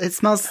think. It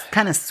smells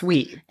kind of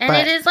sweet. And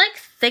but it is like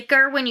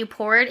thicker when you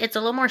pour it. It's a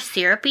little more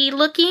syrupy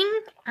looking.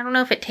 I don't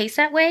know if it tastes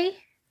that way.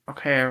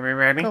 Okay, are we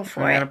ready? Go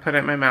for I'm it. gonna put it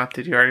in my mouth.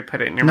 Did you already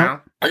put it in your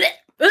Nope. mouth?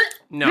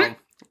 No.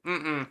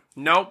 Mm-mm.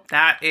 Nope.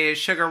 That is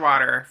sugar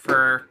water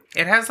for...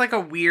 It has like a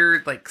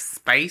weird, like,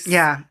 spice.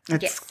 Yeah,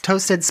 it's Yes.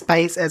 toasted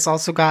spice. It's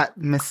also got,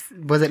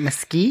 was it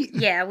mesquite?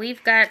 Yeah,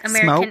 we've got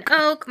American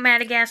oak,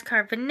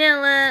 Madagascar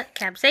vanilla,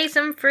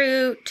 capsaicin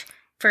fruit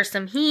for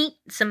some heat,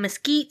 some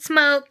mesquite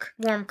smoke,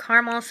 warm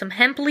caramel, some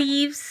hemp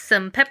leaves,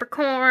 some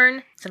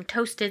peppercorn, some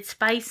toasted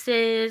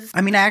spices. I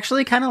mean, I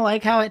actually kind of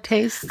like how it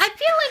tastes. I feel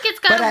like it's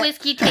got But a I-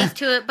 whiskey taste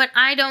to it, but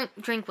I don't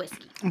drink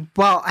whiskey.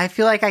 Well, I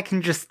feel like I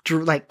can just,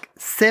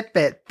 sip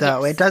it,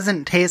 though. Yes. It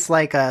doesn't taste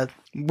like a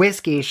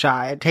whiskey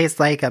shot. It tastes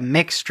like a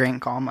mixed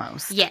drink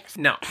almost. Yes.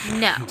 No.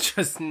 No.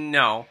 Just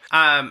no.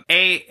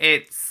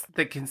 It's...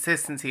 The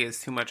consistency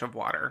is too much of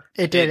water.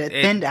 It did. It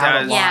thinned out a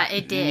does lot. Yeah,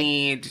 it did.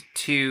 Need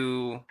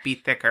to be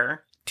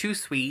thicker. Too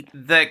sweet.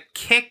 The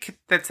kick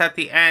that's at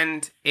the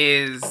end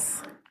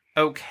is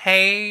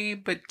okay,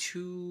 but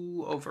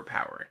too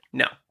overpowered.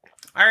 No.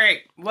 All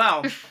right.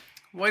 Well,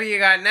 what do you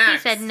got He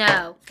next? said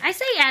no. I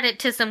say add it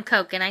to some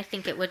Coke, and I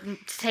think it would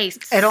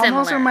taste It similar.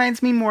 almost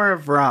reminds me more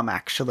of rum,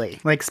 actually.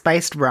 Like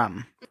spiced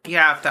rum.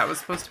 Yeah, if that was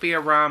supposed to be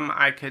a rum,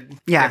 I could get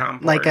Yeah, on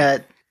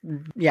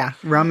board.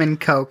 rum and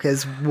Coke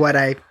is what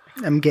I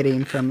am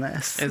getting from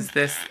this. Is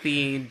this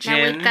the Now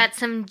gin? we've got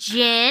some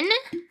gin.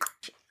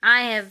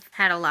 I have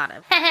had a lot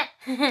of. I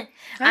That's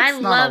not a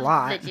love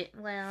lot. the gin.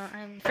 Well,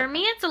 for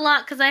me, it's a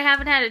lot because I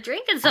haven't had a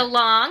drink in so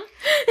long.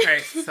 All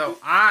right, so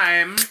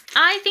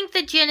I think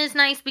the gin is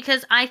nice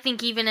because I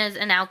think even as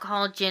an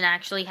alcohol, gin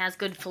actually has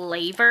good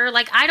flavor.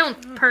 Like, I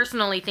don't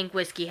personally think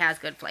whiskey has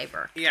good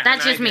flavor. Yeah,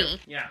 That's and just I do. me.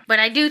 Yeah. But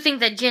I do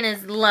think that gin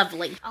is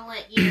lovely. I'll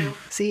let you.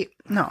 See,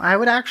 no, I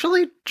would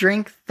actually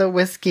drink the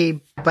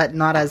whiskey, but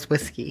not as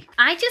whiskey.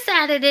 I just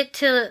added it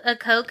to a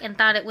Coke and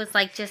thought it was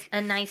like just a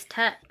nice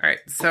touch. All right,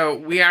 so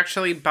we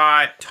actually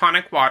bought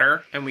tonic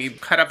water and we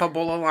cut up a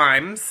bowl of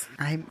limes.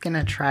 I'm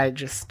gonna try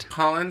just...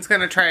 Colin's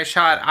gonna try a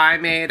shot. I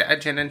made a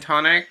gin and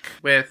tonic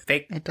with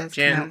fake It does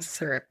gin, come out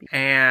syrupy.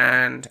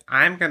 and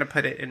I'm gonna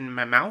put it in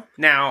my mouth.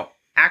 Now,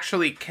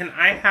 actually, can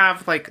I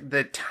have like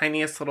the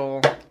tiniest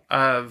little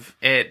of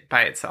it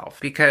by itself?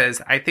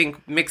 Because I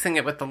think mixing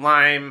it with the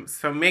lime,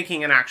 so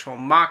making an actual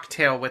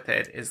mocktail with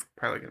it is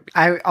probably gonna be...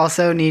 I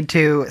also need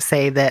to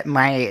say that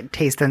my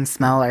taste and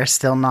smell are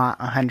still not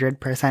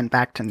 100%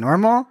 back to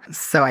normal,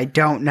 so I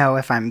don't know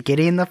if I'm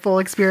getting the full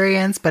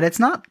experience, but it's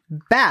not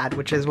bad,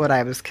 which is what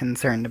I was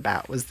concerned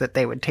about, was that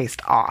they would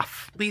taste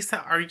off.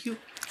 Lisa, are you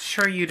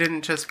sure you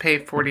didn't just pay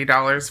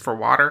 $40 for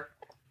water?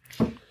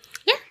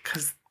 Yeah.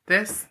 Because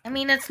this... I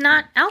mean, it's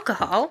not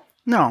alcohol.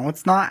 No,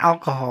 it's not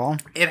alcohol.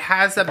 It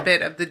has a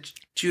bit of the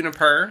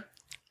juniper.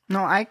 No,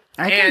 I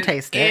can and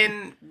taste it.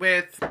 in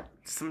with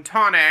some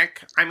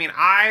tonic. I mean,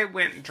 I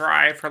went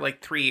dry for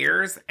like 3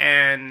 years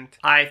and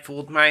I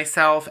fooled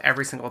myself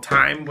every single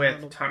time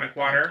with tonic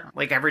water.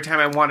 Like every time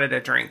I wanted a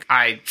drink,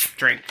 I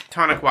drank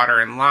tonic water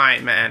and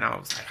lime and I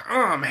was like,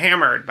 oh, I'm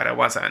hammered, but I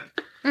wasn't.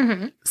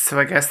 Mm-hmm. So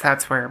I guess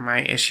that's where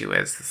my issue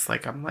is. It's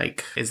like, I'm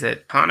like, is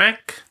it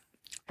tonic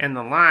and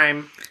the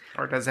lime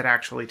or does it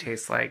actually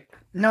taste like...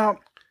 No,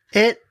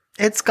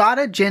 it's got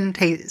a gin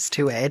taste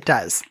to it. It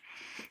does.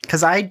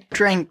 Because I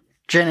drank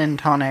gin and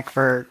tonic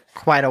for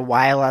quite a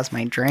while as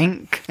my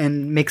drink,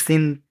 and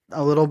mixing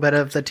a little bit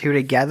of the two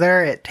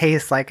together, it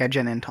tastes like a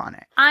gin and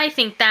tonic. I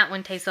think that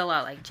one tastes a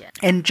lot like gin.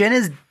 And gin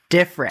is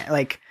different.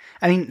 Like,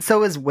 I mean,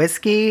 so is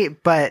whiskey,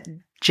 but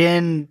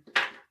gin,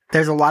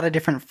 there's a lot of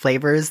different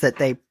flavors that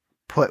they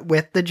put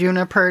with the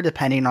juniper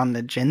depending on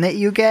the gin that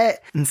you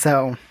get. And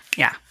so,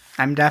 yeah,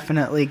 I'm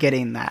definitely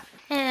getting that.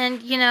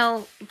 And, you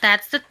know,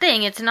 that's the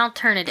thing. It's an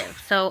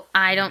alternative. So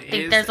I don't It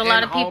think is there's a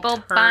lot an of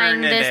people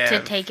buying this to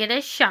alternative. take it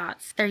as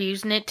shots. They're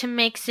using it to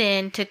mix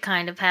in to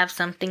kind of have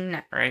something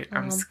nice. Right?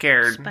 I'm Oh,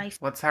 scared. spicy.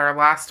 What's our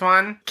last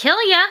one? Kill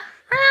ya.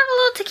 We're gonna have a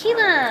little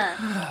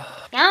tequila.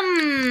 Yum.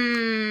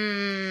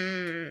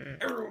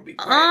 Everyone be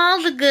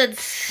All the good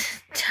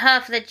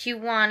stuff that you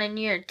want in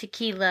your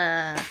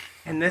tequila.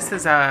 And this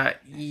is a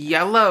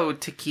yellow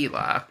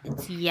tequila.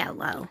 It's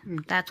yellow.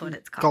 That's what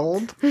it's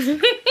called. Gold?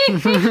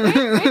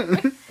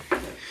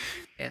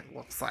 It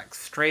looks like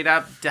straight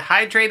up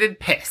dehydrated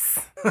piss.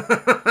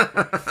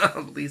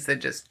 Lisa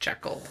just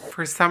chuckled.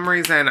 For some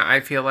reason, I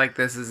feel like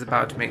this is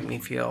about to make me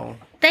feel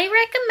They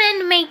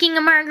recommend making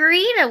a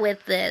margarita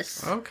with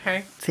this.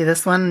 okay. See,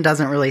 this one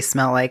doesn't really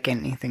smell like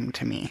anything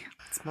to me.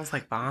 It smells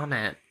like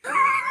vomit.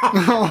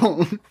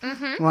 Oh.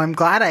 Mm-hmm. Well, I'm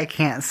glad I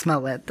can't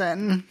smell it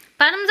then.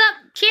 Bottoms up.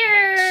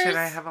 Cheers. Should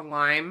I have a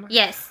lime?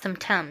 Yes, some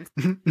Tums.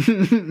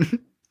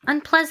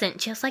 Unpleasant,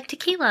 just like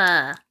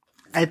tequila.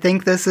 I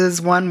think this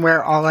is one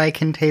where all I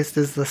can taste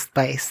is the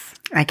spice.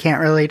 I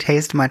can't really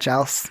taste much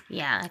else.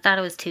 Yeah, I thought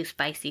it was too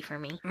spicy for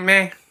me.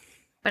 Meh.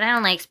 But I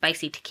don't like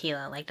spicy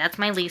tequila. Like, that's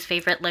my least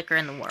favorite liquor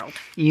in the world.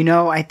 You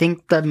know, I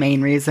think the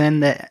main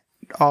reason that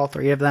all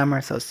three of them are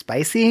so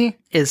spicy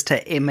is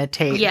to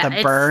imitate Yeah, the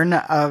it's- burn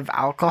of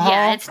alcohol.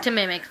 Yeah, it's to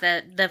mimic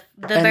the and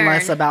burn.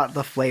 less about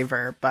the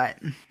flavor, but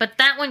But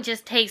that one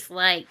just tastes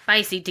like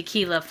spicy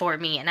tequila for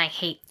me, and I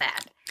hate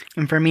that.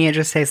 and for me it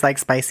just tastes like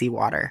spicy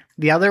water.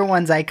 The other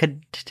ones I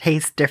could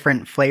taste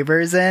different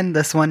flavors in.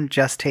 This one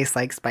just tastes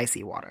like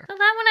spicy water. So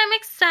that one I'm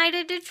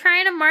excited to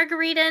try in a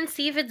margarita and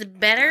see if it's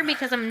better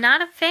because I'm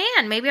not a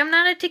fan. Maybe I'm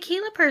not a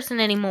tequila person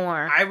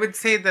anymore. I would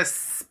say the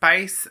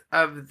spice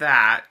of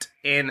that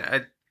in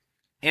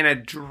a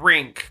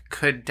drink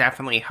could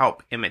definitely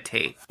help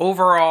imitate.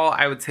 Overall,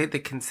 I would say the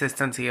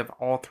consistency of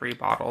all three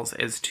bottles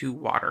is too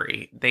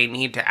watery. They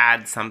need to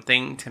add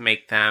something to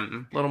make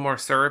them a little more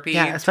syrupy,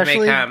 Yeah, to especially-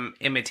 make them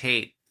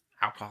imitate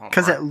alcohol.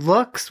 Because more. it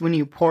looks when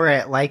you pour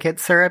it like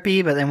it's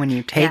syrupy, but then when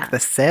you take Yeah. the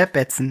sip,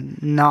 it's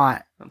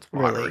not. That's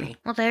watery. really.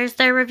 Well, there's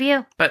their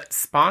review. But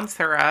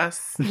sponsor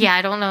us. Yeah,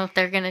 I don't know if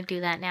they're going to do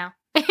that now.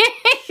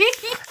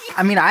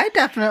 I mean, I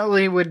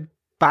definitely would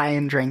buy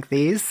and drink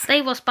these.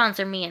 They will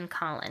sponsor me and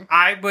Colin.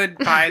 I would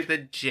buy the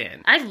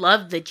gin. I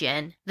love the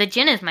gin. The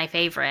gin is my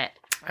favorite.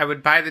 I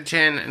would buy the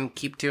gin and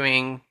keep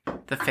doing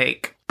the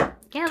fake.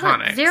 Yeah, look,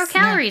 Tonics. 0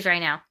 calories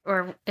right now.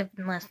 Or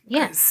unless,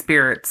 yeah.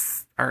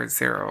 Spirits are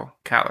 0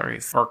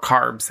 calories. Or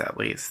carbs, at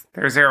least.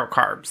 They're 0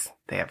 carbs.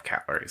 They have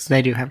calories.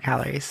 They do have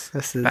calories.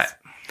 This is. But,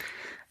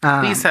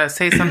 um, Lisa,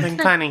 say something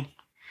funny.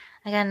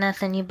 I got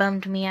nothing. You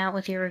bummed me out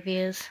with your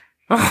reviews.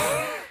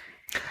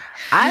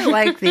 I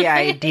like the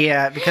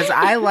idea because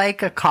I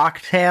like a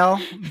cocktail,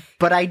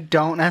 but I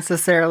don't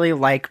necessarily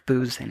like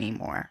booze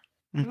anymore.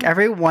 Like,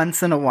 every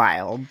once in a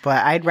while,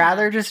 but I'd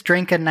rather just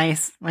drink a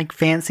nice, like,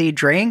 fancy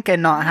drink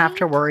and not have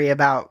to worry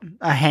about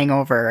a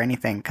hangover or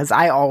anything, because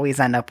I always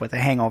end up with a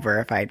hangover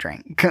if I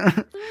drink. I just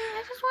want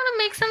to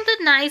make something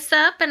nice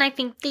up, and I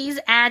think these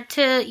add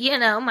to,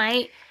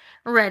 my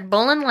Red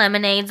Bull and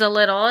lemonades a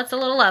little. It's a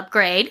little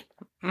upgrade.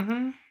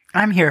 Mm-hmm.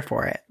 I'm here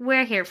for it.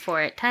 We're here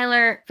for it.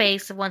 Tyler,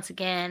 face once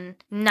again.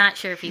 Not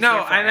sure if he's No,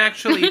 here for I'm it.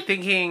 actually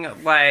thinking,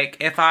 like,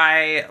 if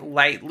I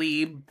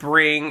lightly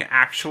bring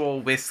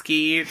actual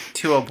whiskey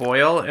to a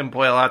boil and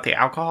boil out the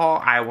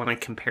alcohol, I want to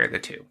compare the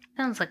two.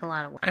 Sounds like a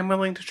lot of work. I'm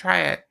willing to try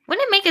it.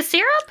 Wouldn't it make a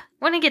syrup?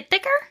 Wouldn't it get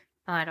thicker?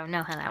 Oh, I don't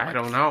know how that works. I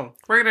don't know.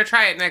 We're going to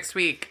try it next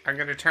week. I'm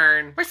going to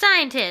turn We're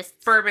scientists.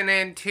 bourbon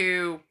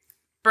into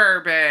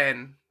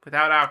bourbon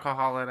without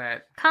alcohol in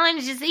it.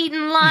 Colin's just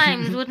eating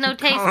limes with no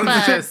taste Colin's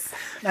buds. just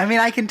I mean,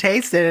 I can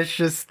taste it. It's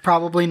just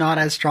probably not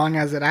as strong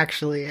as it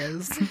actually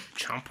is.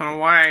 chomping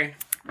away.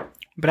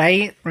 But I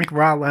eat, like,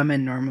 raw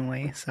lemon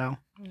normally, so.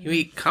 You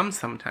eat cum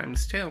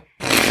sometimes, too.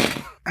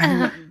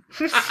 I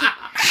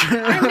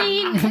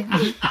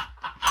mean,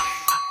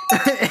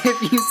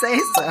 If you say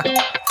so.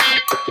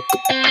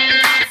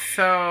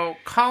 So,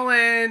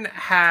 Colin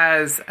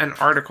has an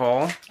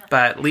article,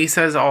 but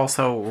Lisa's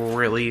also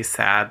really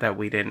sad that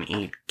we didn't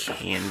eat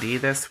candy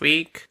this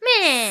week.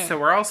 meh. So,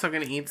 we're also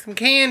going to eat some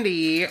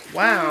candy.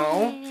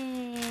 Wow.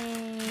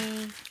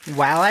 Yay.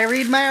 While I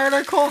read my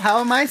article, how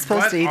am I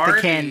supposed What to eat are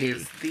the candy?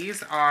 these?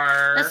 These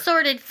are...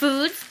 Assorted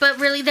foods, but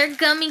really they're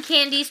gummy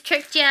candies.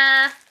 Tricked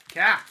ya.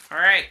 Yeah, all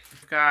right.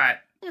 We've got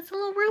It's a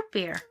little root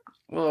beer.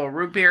 a little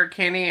root beer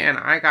candy, and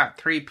I got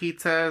 3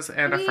 pizzas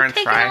and a You french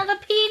taking fry. all the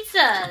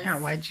pizzas. Yeah,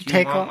 why'd you Do you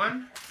take want all?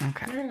 one?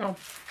 Okay. There you go.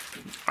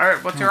 All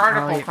right, what's your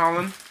I'll article, eat-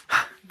 Colin?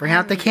 Bring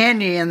out the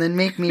candy and then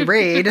make me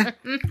read. Ew.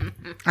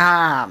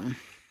 Oh,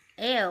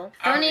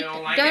 Don't you eat.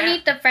 don't like don't it?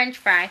 eat the French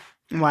fry.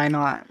 Why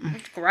not?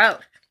 It's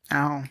gross.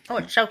 Oh. Oh,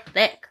 it's so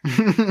thick.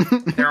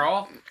 They're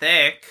all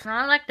thick.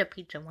 I like the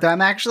pizza one. So I'm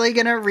actually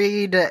going to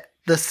read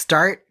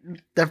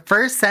the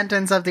first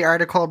sentence of the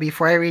article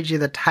before I read you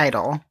the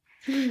title,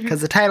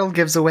 because the title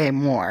gives away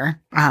more.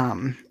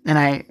 And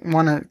I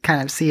want to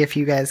kind of see if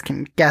you guys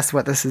can guess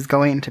what this is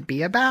going to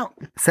be about.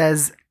 It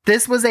says,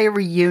 this was a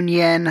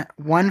reunion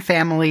one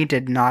family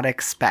did not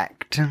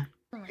expect.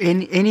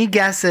 Any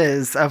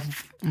guesses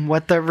of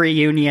what the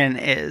reunion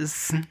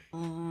is?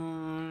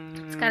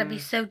 gotta be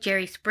so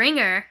Jerry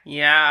Springer.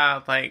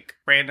 Yeah, like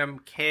random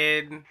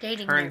kid.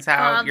 Dating Turns your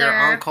out your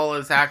father. uncle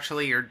is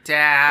actually your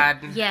dad.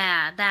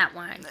 Yeah, that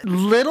one.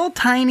 Little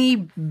tiny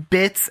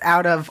bits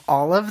out of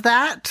all of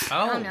that.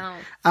 Oh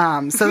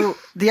no. So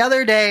the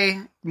other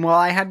day, while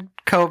I had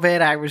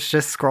COVID, I was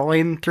just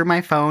scrolling through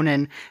my phone,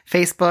 and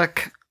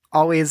Facebook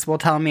always will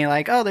tell me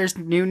like, oh, there's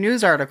new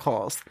news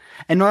articles.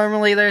 And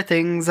normally there are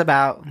things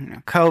about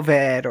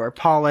COVID or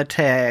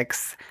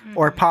politics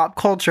or pop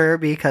culture,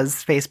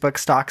 because Facebook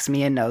stalks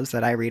me and knows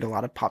that I read a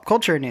lot of pop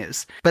culture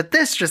news. But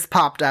this just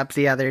popped up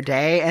the other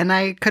day and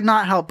I could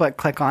not help but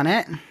click on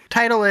it.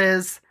 Title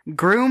is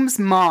Groom's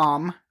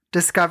Mom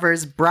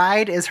Discovers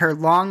Bride is Her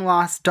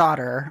Long-Lost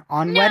Daughter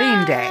on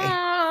Wedding Day.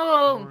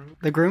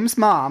 The groom's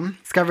mom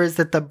discovers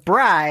that the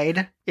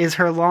bride is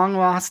her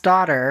long-lost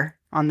daughter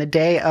on the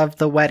day of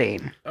the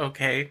wedding.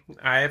 Okay,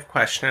 I have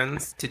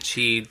questions. Did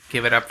she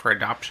give it up for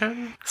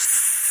adoption?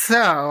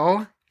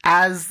 So,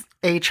 as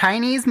a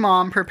Chinese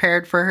mom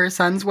prepared for her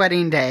son's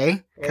wedding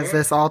day, because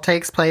this all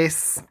takes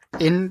place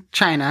in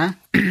China,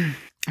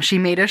 she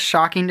made a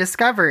shocking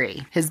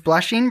discovery. His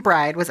blushing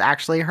bride was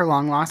actually her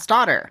long-lost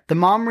daughter. The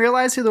mom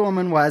realized who the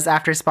woman was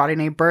after spotting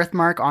a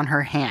birthmark on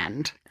her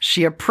hand.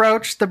 She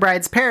approached the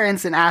bride's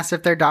parents and asked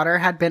if their daughter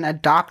had been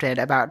adopted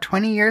about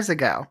 20 years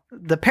ago.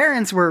 The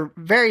parents were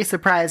very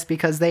surprised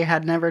because they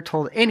had never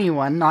told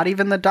anyone, not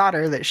even the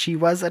daughter, that she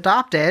was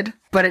adopted.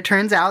 But it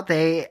turns out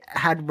they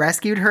had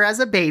rescued her as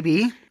a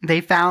baby.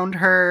 They found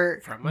her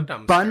From a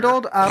dumpster.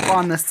 bundled up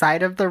on the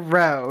side of the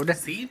road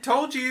See,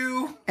 told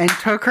you. and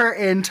took her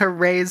in to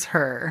raise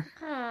her.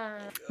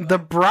 The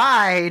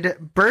bride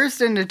burst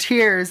into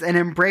tears and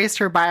embraced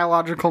her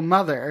biological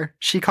mother.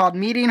 She called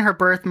meeting her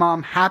birth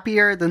mom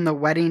happier than the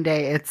wedding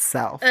day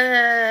itself. So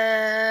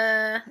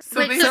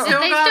Wait, they so still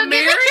they got still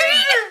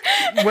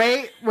get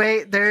married?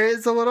 Wait, there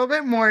is a little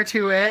bit more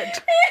to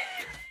it.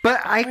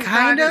 But I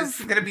kind It's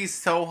of... gonna be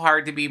so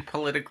hard to be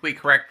politically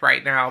correct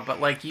right now, but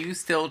like you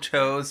still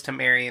chose to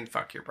marry and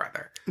fuck your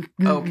brother.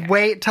 Okay.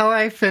 Wait till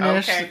I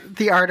finish Okay.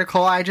 the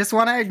article. I just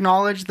want to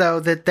acknowledge, though,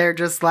 that they're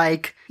just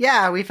like,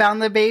 yeah, we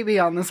found the baby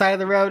on the side of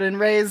the road and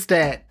raised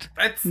it.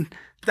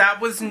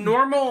 That was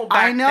normal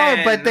back I know,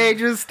 then. but they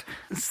just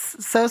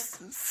so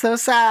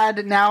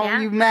sad. Now Yeah,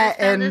 you met just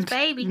found this and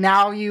baby.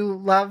 now you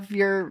love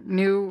your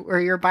new or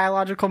your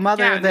biological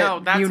mother yeah, that no,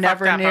 that's you fucked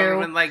never up. knew.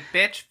 Everyone like,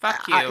 bitch,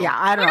 fuck you. Yeah,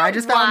 I don't know. I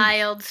just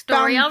wild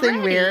story found already.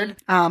 thing weird.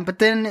 But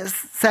then it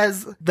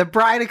says the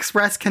bride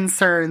expressed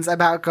concerns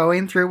about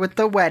going through with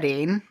the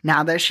wedding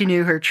now that she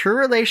knew her true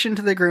relation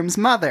to the groom's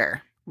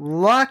mother.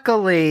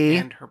 Luckily,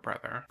 And her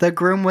brother. the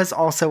groom was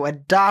also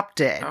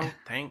adopted. Oh,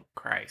 thank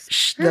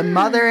Christ. The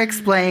mother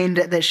explained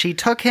that she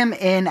took him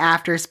in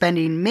after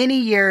spending many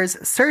years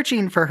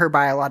searching for her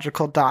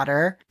biological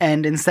daughter,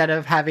 and instead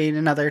of having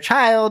another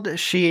child,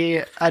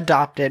 she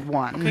adopted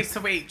one. Okay,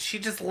 so wait, she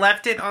just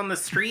left it on the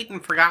street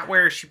and forgot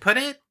where she put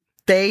it?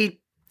 They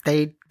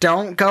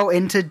don't go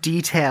into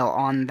detail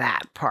on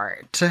that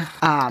part.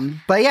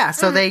 But yeah,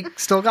 so they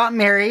still got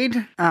married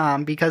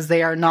because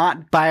they are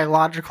not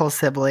biological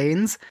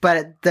siblings.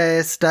 But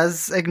this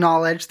does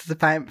acknowledge that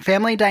the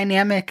family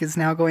dynamic is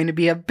now going to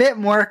be a bit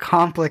more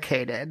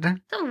complicated.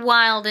 It's a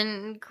wild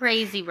and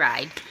crazy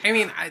ride. I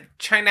mean,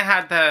 China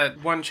had the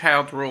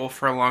one-child rule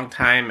for a long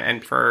time and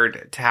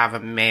preferred to have a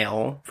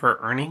male for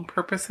earning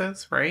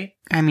purposes, right?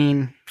 I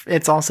mean,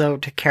 it's also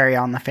to carry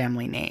on the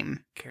family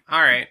name.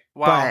 All right.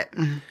 Well,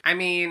 But I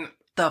mean,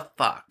 the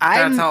fuck.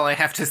 I'm- That's all I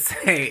have to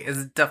say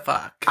is the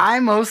fuck. I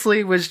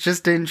mostly was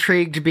just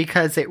intrigued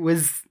because it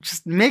was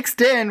just mixed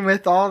in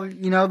with all,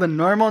 the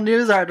normal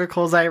news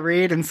articles I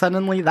read, and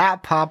suddenly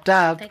that popped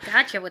up. They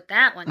got you with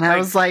that one. And I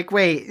was like,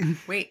 wait.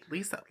 Wait,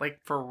 Lisa, like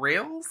for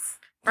reals?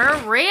 For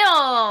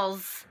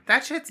reals.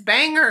 That shit's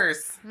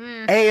bangers.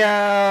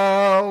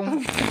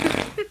 Ayo!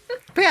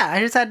 But yeah, I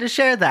just had to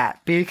share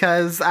that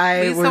because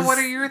I Lisa, was what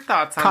are your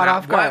thoughts on caught that?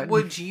 off What guard.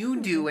 would you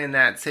do in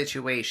that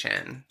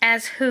situation?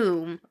 As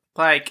who?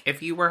 Like,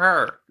 if you were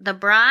her, The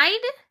bride?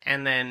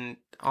 and then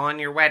on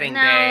your wedding day,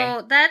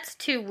 No, that's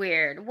too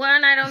weird.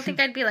 One, I don't think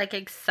I'd be like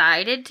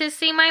excited to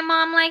see my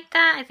mom like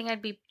that. I think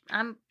I'd be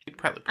you'd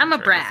probably I'm a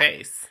punch her in the brat.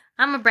 face.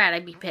 I'm a brat,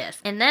 I'd be pissed.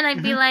 And then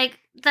I'd be like,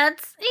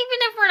 that's, even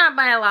if we're not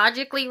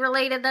biologically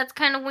related, that's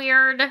kind of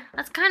weird.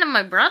 That's kind of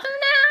my brother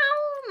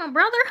now? My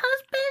brother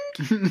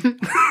husband?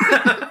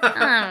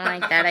 I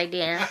don't like that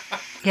idea.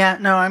 Yeah,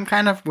 no, I'm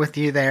kind of with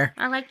you there.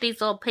 I like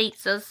these little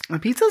pizzas. The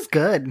pizza's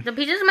good. The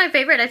pizzas are my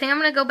favorite. I think I'm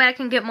going to go back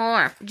and get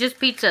more. Just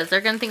pizzas.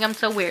 They're going to think I'm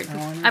so weird.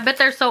 Oh, I bet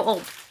they're so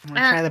old. I'm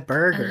gonna try the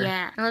burger.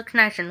 Yeah, it looks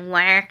nice and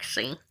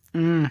waxy.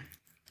 Yeah,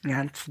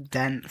 it's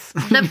dense.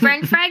 The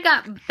french fry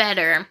got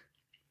better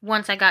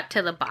once I got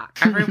to the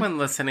box. Everyone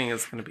listening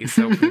is going to be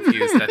so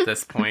confused at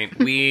this point.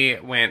 We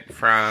went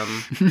from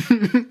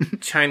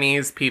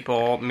Chinese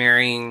people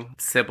marrying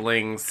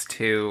siblings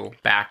to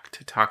back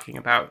to talking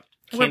about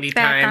candy We're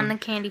back time on the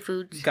candy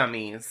foods.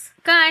 gummies.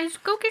 Guys,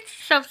 go get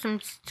yourself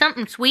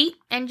something sweet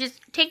and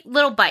just take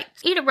little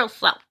bites. Eat it real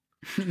slow.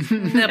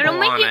 Nibble It'll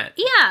make on you, it.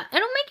 yeah,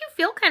 it'll make you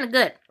feel kind of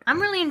good.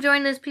 I'm really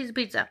enjoying this piece of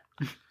pizza.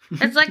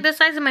 It's like the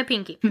size of my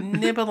pinky.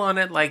 Nibble on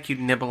it like you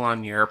nibble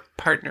on your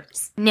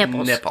partner's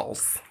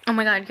Nipples. Oh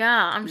my god,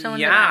 yeah. I'm so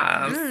into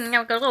that.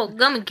 Like a little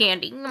gummy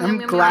candy. I'm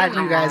glad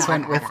you guys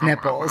went with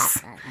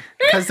nipples.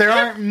 Because there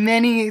aren't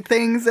many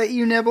things that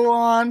you nibble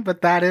on,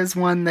 but that is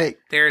one that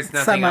there's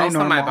nothing else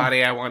on my semi-normal.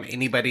 body I want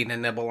anybody to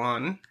nibble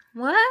on.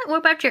 What? What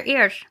about your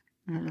ears?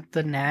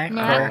 The neck.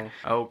 Neck.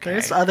 Oh, okay.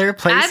 There's other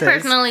places. I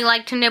personally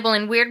like to nibble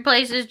in weird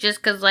places just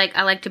because, like,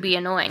 I like to be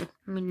annoying.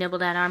 Let me nibble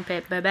that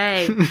armpit,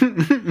 baby.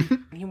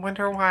 You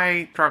wonder why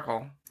I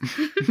struggle.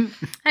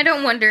 I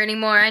don't wonder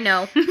anymore, I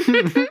know.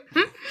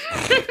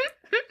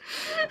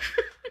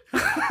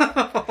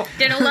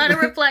 Did a lot of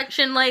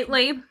reflection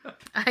lately.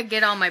 I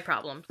get all my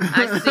problems.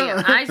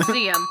 I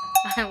see them.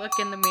 I look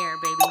in the mirror,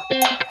 baby.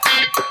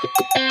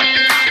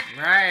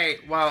 Right.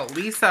 Well,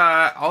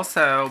 Lisa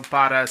also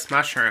bought us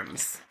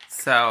mushrooms.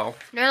 So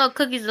They're little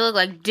cookies that look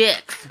like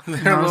dicks.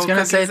 I was going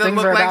to say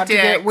things are about to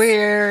get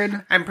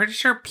weird. I'm pretty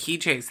sure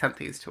PJ sent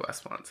these to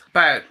us once.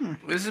 But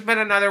this has been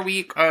another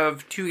week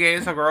of 2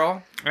 Gays, a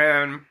Girl,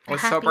 and a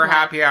Sober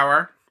Happy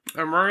Hour.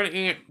 And we're going to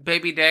eat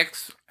baby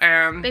dicks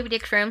and... Baby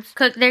dick shrooms.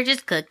 They're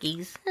just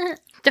cookies.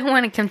 Don't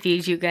want to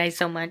confuse you guys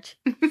so much.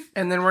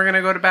 And then we're going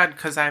to go to bed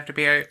because I have to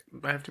be up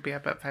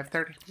at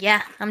 5:30.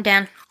 Yeah, I'm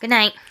down. Good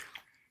night.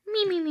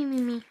 Me, me, me,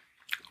 me, me.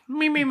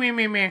 Me, me, me,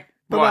 me, me.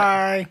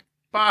 Bye-bye.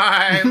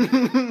 Bye.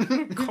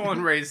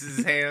 Colin raises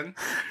his hand.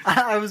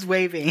 I was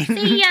waving.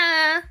 See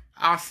ya.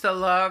 Hasta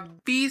la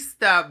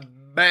vista,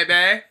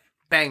 baby.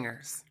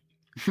 Bangers.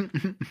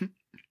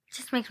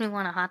 Just makes me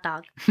want a hot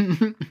dog.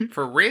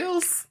 For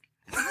reals?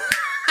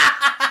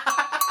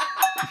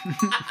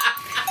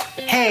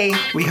 Hey,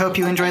 we hope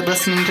you enjoyed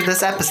listening to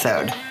this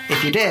episode.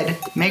 If you did,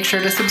 make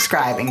sure to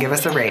subscribe and give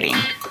us a rating.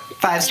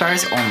 5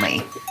 stars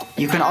only.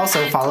 You can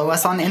also follow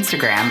us on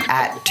Instagram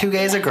at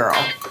 2gaysagirl.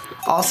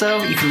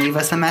 Also, you can leave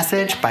us a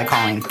message by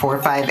calling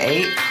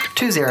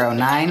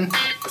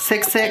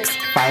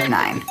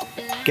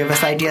 458-209-6659. Give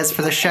us ideas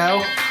for the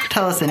show,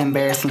 tell us an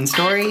embarrassing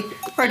story,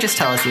 or just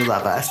tell us you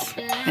love us.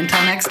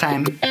 Until next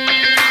time.